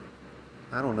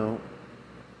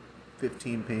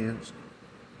 15 pans.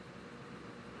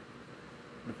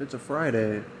 If it's a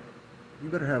Friday, you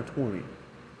better have 20,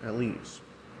 at least.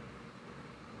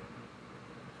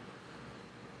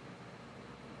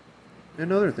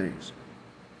 And other things,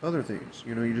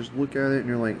 you just look at it and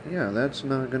you're like, yeah, that's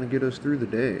not going to get us through the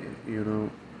day,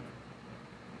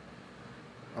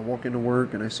 I walk into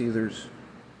work and I see there's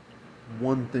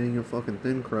one thing of fucking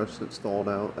thin crust that's thawed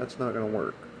out. That's not going to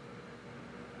work.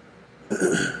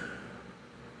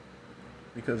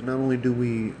 Because not only do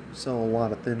we sell a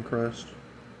lot of thin crust,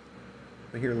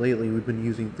 but here lately we've been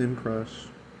using thin crust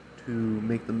to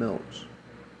make the melts.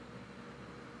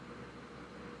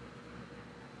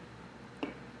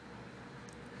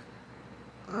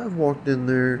 I've walked in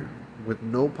there with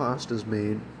no pastas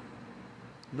made,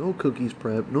 no cookies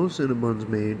prepped, no Cinnabons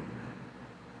made,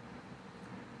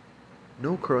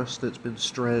 no crust that's been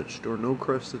stretched, or no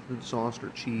crust that's been sauced or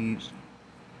cheesed.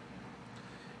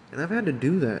 And I've had to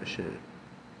do that shit.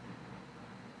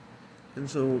 And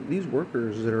so these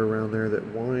workers that are around there that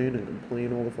whine and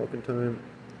complain all the fucking time,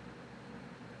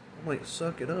 I'm like,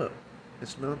 suck it up.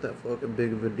 It's not that fucking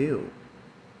big of a deal.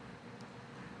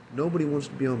 Nobody wants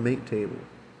to be on make table.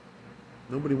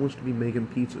 Nobody wants to be making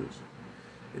pizzas.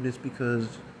 And it's because,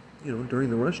 during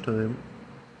the rush time,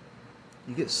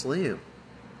 you get slammed.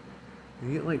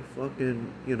 You get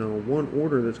one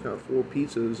order that's got 4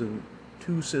 pizzas and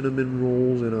 2 cinnamon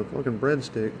rolls and a fucking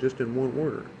breadstick just in one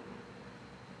order.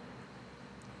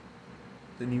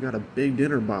 Then you got a big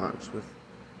dinner box with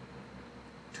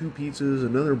 2 pizzas,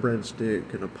 another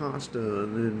breadstick, and a pasta,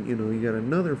 and then, you got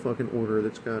another fucking order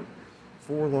that's got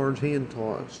 4 large hand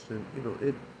tossed, and,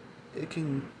 it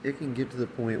can get to the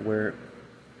point where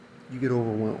you get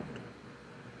overwhelmed.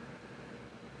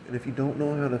 And if you don't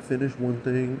know how to finish one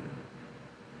thing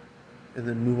and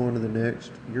then move on to the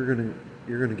next, you're gonna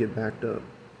get backed up.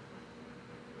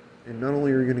 And not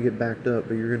only are you gonna get backed up,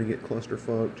 but you're gonna get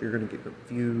clusterfucked, you're gonna get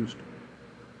confused.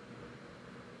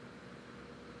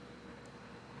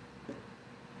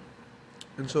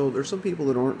 And so there's some people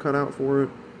that aren't cut out for it.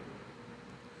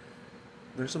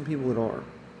 There's some people that are.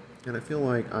 And I feel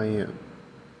like I am.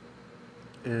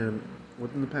 And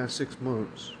within the past 6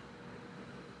 months,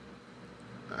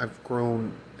 I've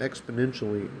grown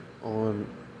exponentially on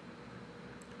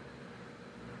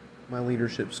my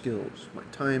leadership skills, my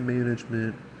time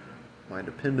management, my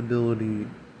dependability,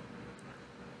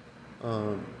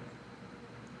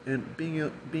 and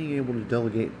being able to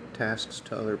delegate tasks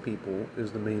to other people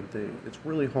is the main thing. It's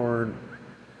really hard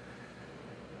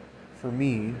for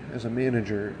me as a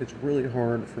manager. It's really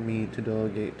hard for me to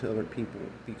delegate to other people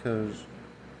because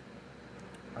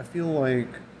I feel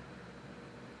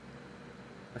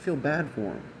bad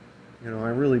for them. I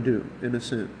really do, in a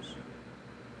sense.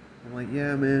 I'm like,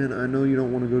 yeah, man, I know you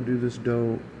don't want to go do this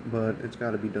dough, but it's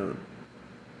got to be done.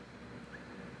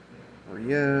 Or,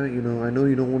 yeah, I know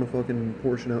you don't want to fucking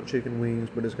portion out chicken wings,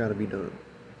 but it's got to be done.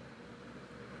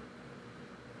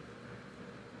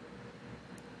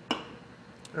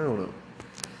 I don't know.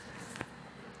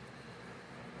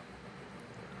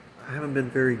 I haven't been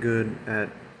very good at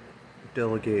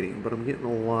delegating, but I'm getting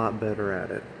a lot better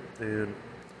at it. And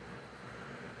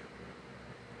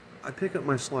I pick up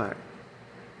my slack.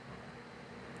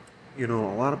 A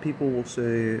lot of people will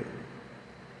say,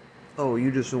 oh,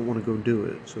 you just don't want to go do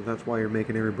it, so that's why you're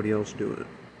making everybody else do it.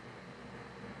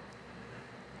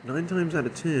 9 times out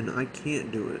of 10, I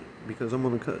can't do it because I'm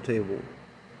on the cut table,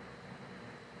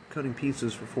 cutting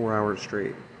pieces for 4 hours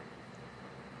straight.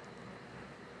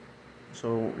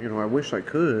 So, I wish I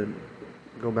could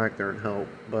go back there and help,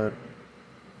 but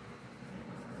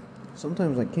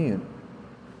sometimes I can't.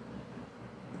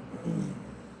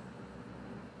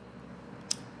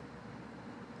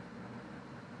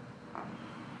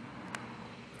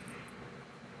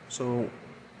 So,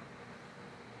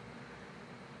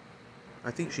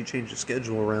 I think she changed the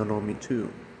schedule around on me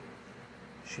too.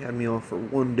 She had me off for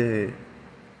 1 day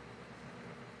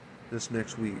this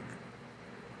next week.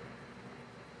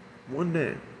 1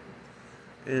 day.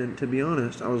 And to be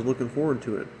honest, I was looking forward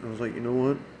to it. I was like, you know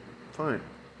what? Fine.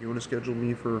 You want to schedule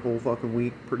me for a whole fucking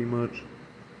week, pretty much?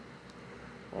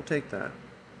 I'll take that.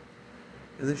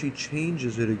 And then she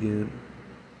changes it again.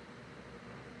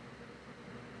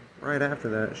 Right after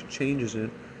that, she changes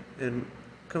it. And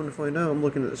come to find out, I'm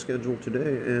looking at the schedule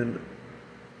today, and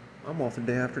I'm off the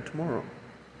day after tomorrow.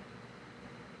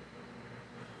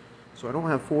 So I don't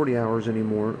have 40 hours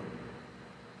anymore.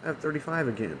 I have 35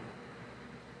 again.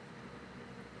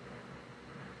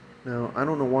 Now, I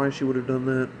don't know why she would have done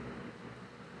that.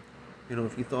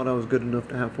 If you thought I was good enough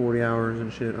to have 40 hours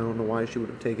and shit, I don't know why she would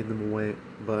have taken them away,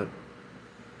 but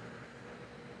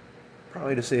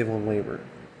probably to save on labor.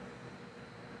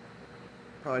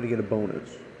 Probably to get a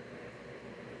bonus.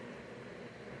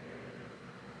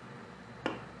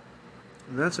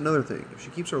 And that's another thing. If she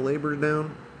keeps her labor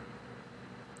down,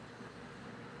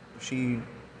 if she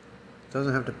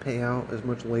doesn't have to pay out as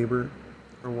much labor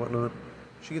or whatnot,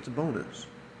 she gets a bonus.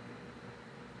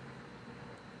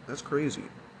 That's crazy.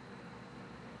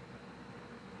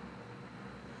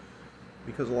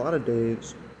 Because a lot of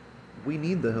days, we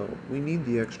need the help. We need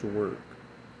the extra work.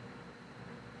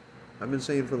 I've been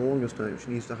saying for the longest time, she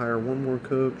needs to hire one more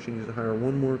cook, she needs to hire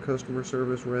one more customer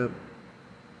service rep.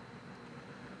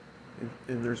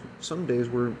 And there's some days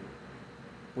where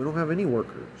we don't have any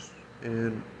workers.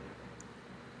 And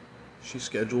she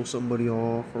schedules somebody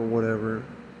off or whatever,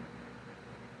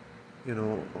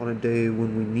 on a day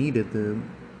when we needed them.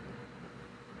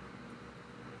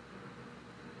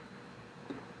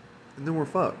 And then we're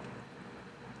fucked.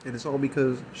 And it's all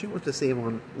because she wants to save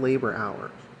on labor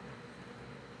hours.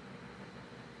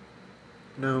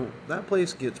 Now, that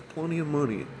place gets plenty of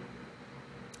money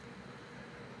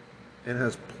and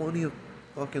has plenty of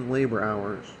fucking labor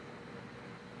hours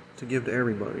to give to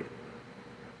everybody,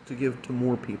 to give to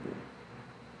more people.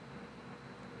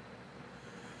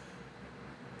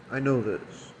 I know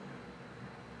this.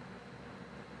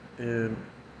 And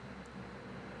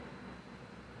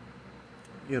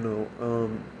I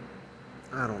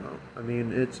don't know. I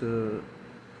mean, it's a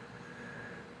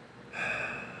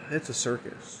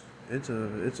circus. It's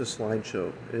a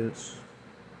slideshow.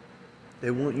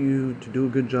 They want you to do a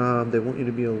good job. They want you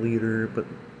to be a leader, but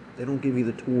they don't give you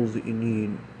the tools that you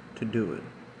need to do it.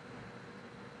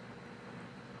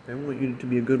 They want you to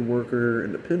be a good worker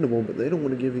and dependable, but they don't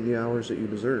want to give you the hours that you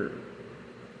deserve.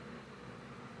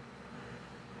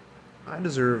 I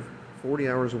deserve 40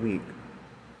 hours a week.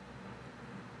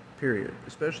 Period.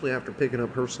 Especially after picking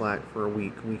up her slack for a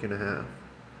week and a half.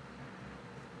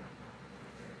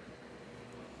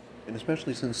 And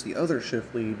especially since the other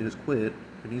shift lead has quit,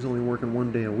 and he's only working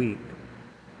 1 day a week.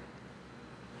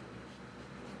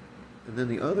 And then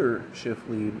the other shift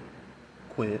lead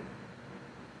quit.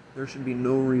 There should be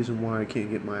no reason why I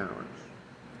can't get my hours.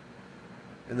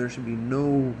 And there should be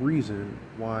no reason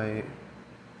why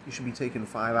you should be taking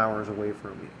 5 hours away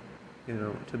from me,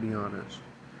 to be honest.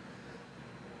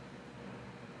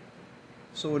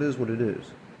 So it is what it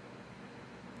is.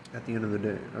 At the end of the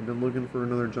day, I've been looking for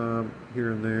another job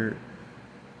here and there,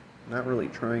 not really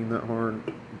trying that hard,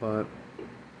 but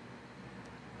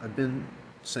I've been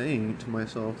saying to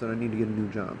myself that I need to get a new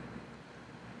job.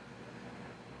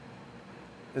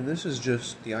 And this is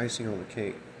just the icing on the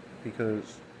cake,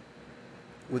 because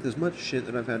with as much shit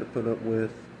that I've had to put up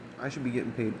with, I should be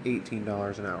getting paid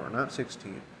 $18 an hour, not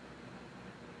 $16.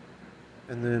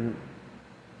 And then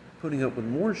putting up with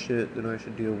more shit that I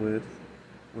should deal with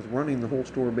running the whole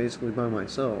store basically by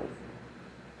myself.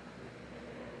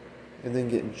 and then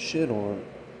getting shit on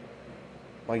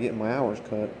by getting my hours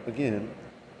cut again.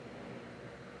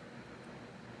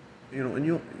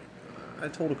 And I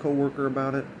told a coworker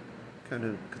about it, kind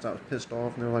of because I was pissed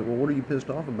off, and they're like, "Well, what are you pissed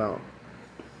off about?"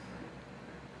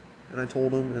 And I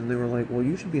told them, and they were like, "Well,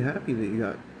 you should be happy that you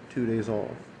got 2 days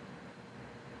off."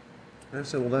 And I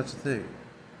said, "Well, that's the thing.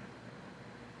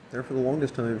 There for the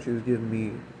longest time, she was giving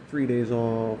me 3 days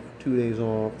off, 2 days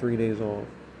off, 3 days off,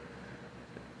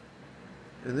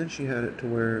 and then she had it to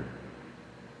where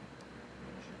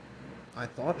I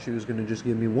thought she was going to just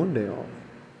give me 1 day off,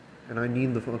 and I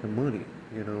need the fucking money,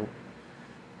 you know."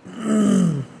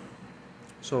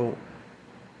 So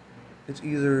it's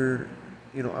either,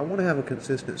 I want to have a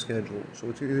consistent schedule. So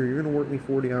it's either you're going to work me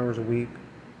 40 hours a week,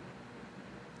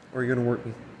 or you're going to work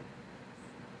me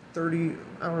 30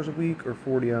 hours a week or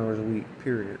 40 hours a week,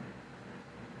 period.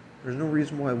 There's no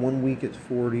reason why 1 week it's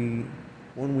 40,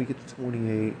 1 week it's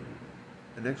 28,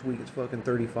 the next week it's fucking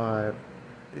 35.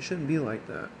 It shouldn't be like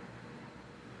that.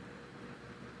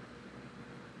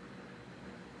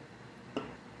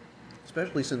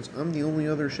 Especially since I'm the only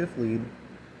other shift lead.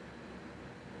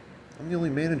 I'm the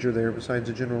only manager there besides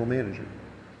the general manager.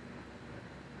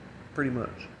 Pretty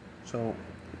much. So,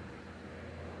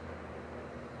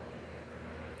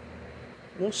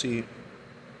 we'll see.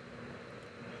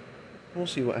 We'll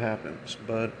see what happens.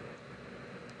 But,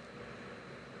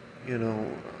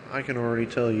 I can already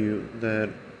tell you that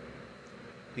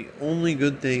the only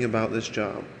good thing about this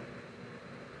job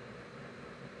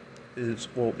is,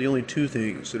 well, the only two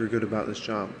things that are good about this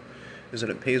job is that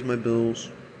it pays my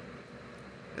bills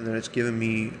and that it's given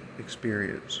me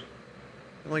experience.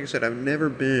 And like I said, I've never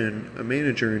been a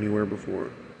manager anywhere before,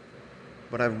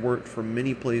 but I've worked for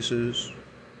many places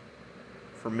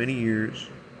for many years,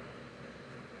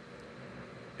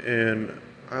 and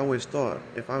I always thought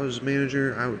if I was a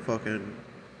manager, I would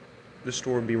the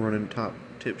store would be running top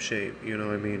tip shape, you know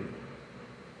what I mean?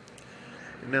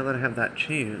 And now that I have that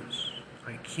chance,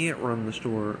 I can't run the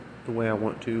store the way I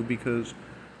want to because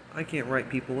I can't write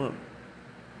people up.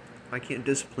 I can't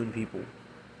discipline people.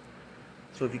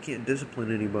 So if you can't discipline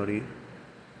anybody,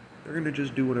 they're going to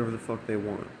just do whatever the fuck they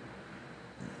want.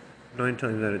 9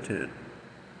 times out of 10.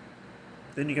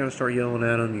 Then you got to start yelling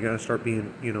at them. You got to start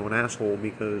being, an asshole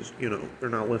because, they're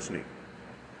not listening.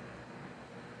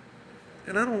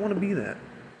 And I don't want to be that.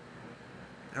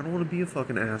 I don't want to be a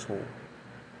fucking asshole.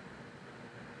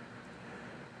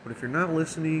 But if you're not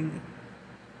listening,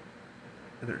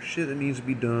 and there's shit that needs to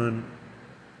be done,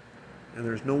 and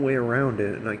there's no way around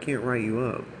it, and I can't write you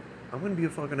up, I'm going to be a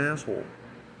fucking asshole.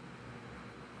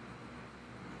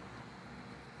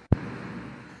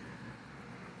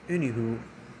 Anywho,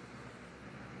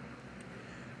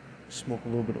 smoke a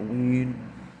little bit of weed.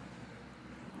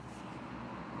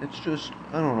 It's just,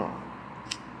 I don't know.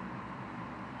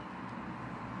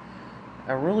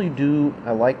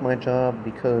 I like my job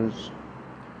because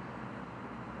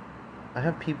I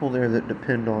have people there that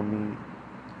depend on me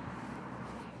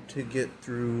to get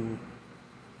through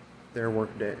their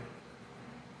work day.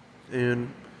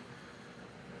 And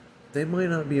they might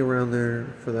not be around there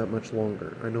for that much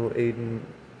longer. I know Aiden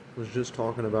was just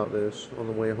talking about this on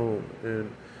the way home, and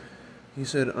he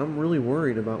said, I'm really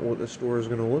worried about what the store is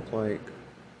going to look like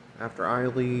after I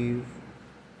leave,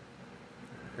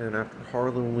 and after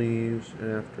Harlan leaves,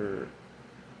 and after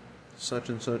such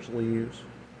and such leaves.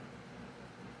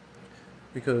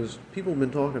 Because people have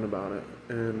been talking about it,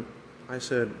 and I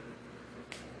said,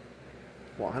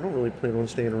 well, I don't really plan on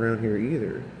staying around here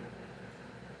either.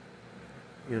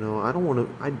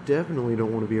 I definitely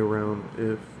don't want to be around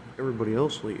if everybody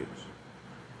else leaves.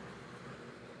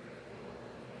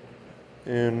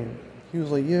 And he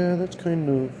was like, yeah, that's kind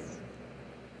of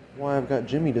why I've got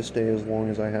Jimmy to stay as long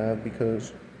as I have,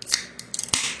 because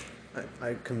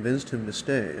I convinced him to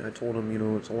stay. I told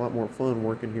him, it's a lot more fun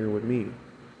working here with me.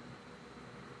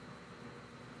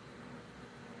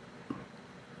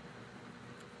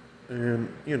 And,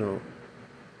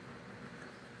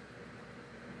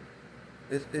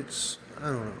 it's, I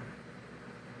don't know,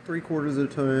 3/4 of the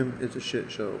time, it's a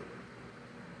shit show.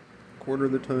 1/4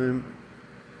 of the time,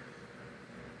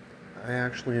 I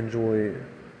actually enjoy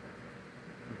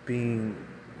being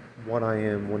what I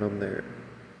am when I'm there.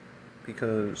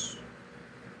 Because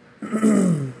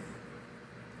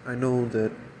I know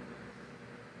that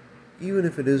even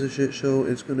if it is a shit show,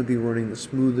 it's going to be running the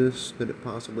smoothest that it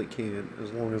possibly can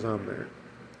as long as I'm there.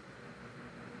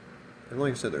 And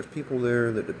like I said, there's people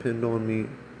there that depend on me.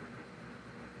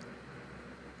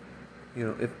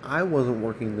 If I wasn't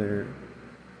working there,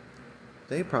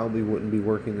 they probably wouldn't be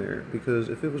working there. Because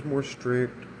if it was more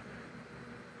strict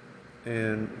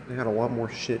and they had a lot more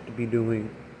shit to be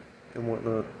doing, and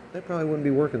whatnot, they probably wouldn't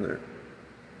be working there.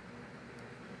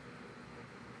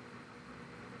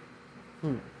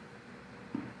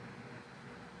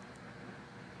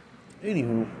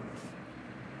 Anywho,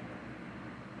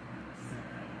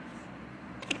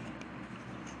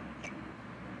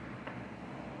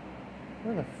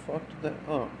 where the fuck did that?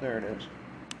 Oh, there it is.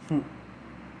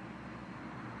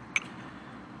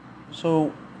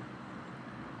 So,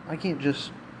 I can't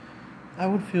just. I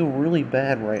would feel really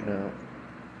bad right now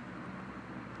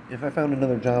if I found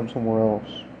another job somewhere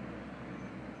else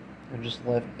and just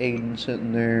left Aiden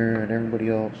sitting there and everybody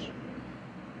else.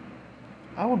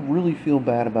 I would really feel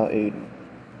bad about Aiden.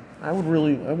 I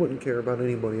wouldn't care about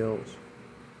anybody else.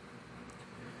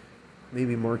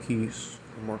 Maybe Marquise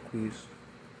or Marquise.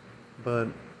 But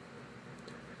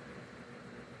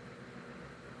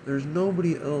there's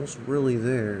nobody else really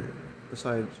there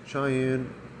besides Cheyenne,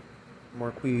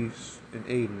 Marquise, and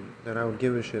Aiden that I would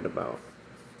give a shit about.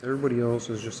 Everybody else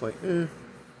is just like,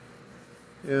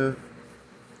 yeah,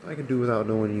 I could do without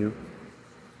knowing you.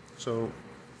 So,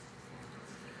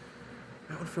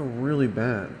 I would feel really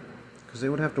bad because they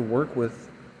would have to work with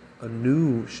a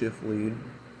new shift lead.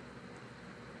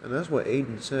 And that's what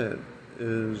Aiden said,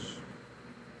 is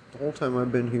the whole time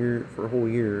I've been here for a whole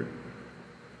year,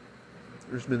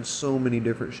 there's been so many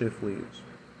different shift leads.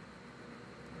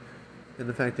 And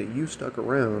the fact that you stuck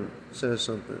around says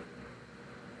something.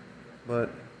 But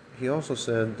he also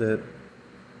said that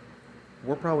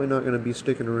we're probably not going to be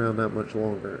sticking around that much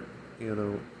longer, you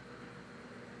know.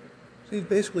 So he's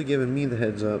basically giving me the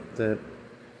heads up that,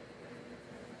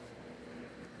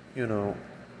 you know,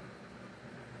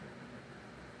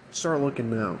 start looking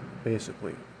now,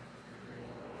 basically.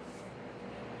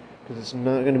 Because it's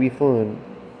not going to be fun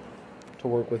to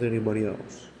work with anybody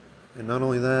else. And not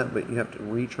only that, but you have to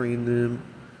retrain them.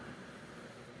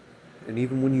 And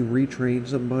even when you retrain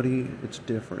somebody, it's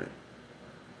different.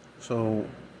 So,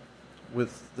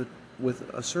 with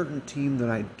a certain team that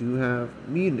I do have,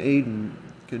 me and Aiden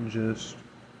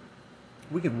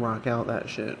we can rock out that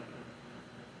shit.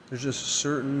 There's just a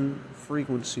certain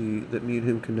frequency that me and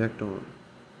him connect on.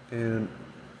 And,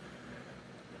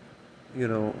 you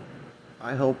know,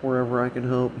 I help wherever I can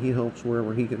help, he helps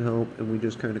wherever he can help, and we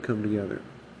just kind of come together.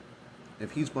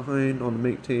 If he's behind on the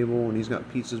make table and he's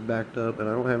got pizzas backed up and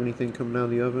I don't have anything coming out of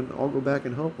the oven, I'll go back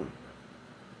and help him.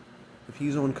 If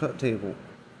he's on cut table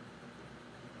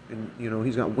and, you know,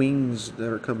 he's got wings that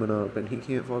are coming up and he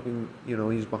can't fucking, you know,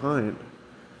 he's behind,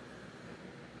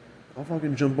 I'll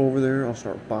fucking jump over there, I'll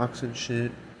start boxing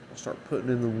shit, I'll start putting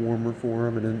in the warmer for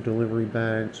him and in delivery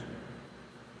bags.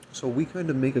 So we kind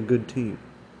of make a good team.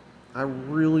 I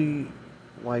really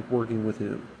like working with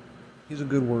him. He's a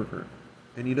good worker.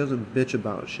 And he doesn't bitch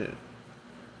about shit.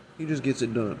 He just gets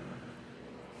it done.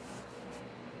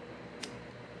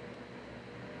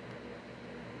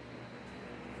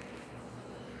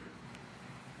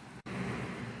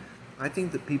 I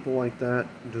think that people like that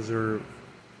deserve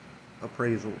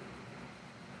appraisal.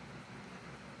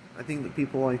 I think that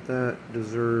people like that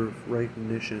deserve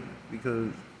recognition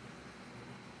because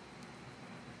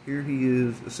here he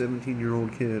is, a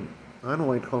 17-year-old kid. I don't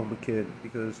like to call him a kid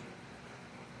because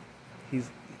he's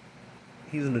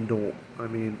an adult. I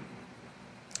mean,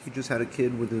 he just had a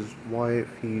kid with his wife.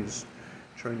 He's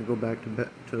trying to go back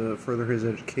to further his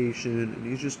education, and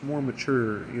he's just more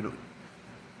mature. You know,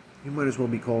 he might as well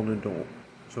be called an adult.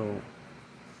 So,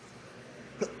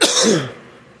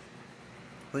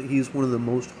 but he's one of the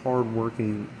most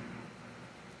hardworking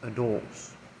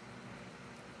adults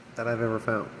that I've ever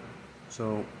found.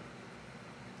 So,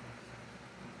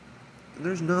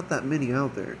 there's not that many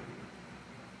out there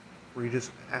where you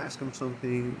just ask them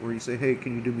something, where you say, hey,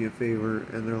 can you do me a favor?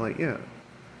 And they're like, yeah.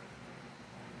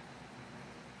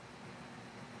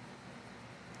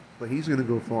 But he's going to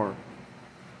go far.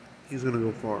 He's going to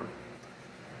go far.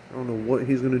 I don't know what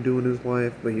he's going to do in his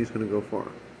life, but he's going to go far.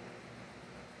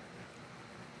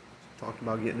 Talked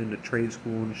about getting into trade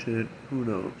school and shit. Who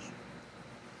knows?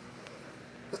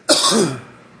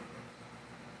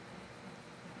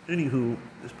 Anywho,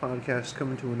 this podcast is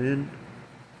coming to an end.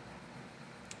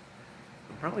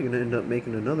 I'm probably going to end up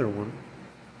making another one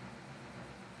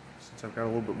since I've got a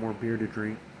little bit more beer to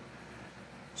drink.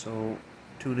 So,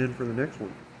 tune in for the next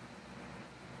one.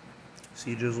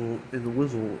 C Jizzle and the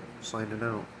Whizzle signing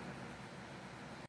out.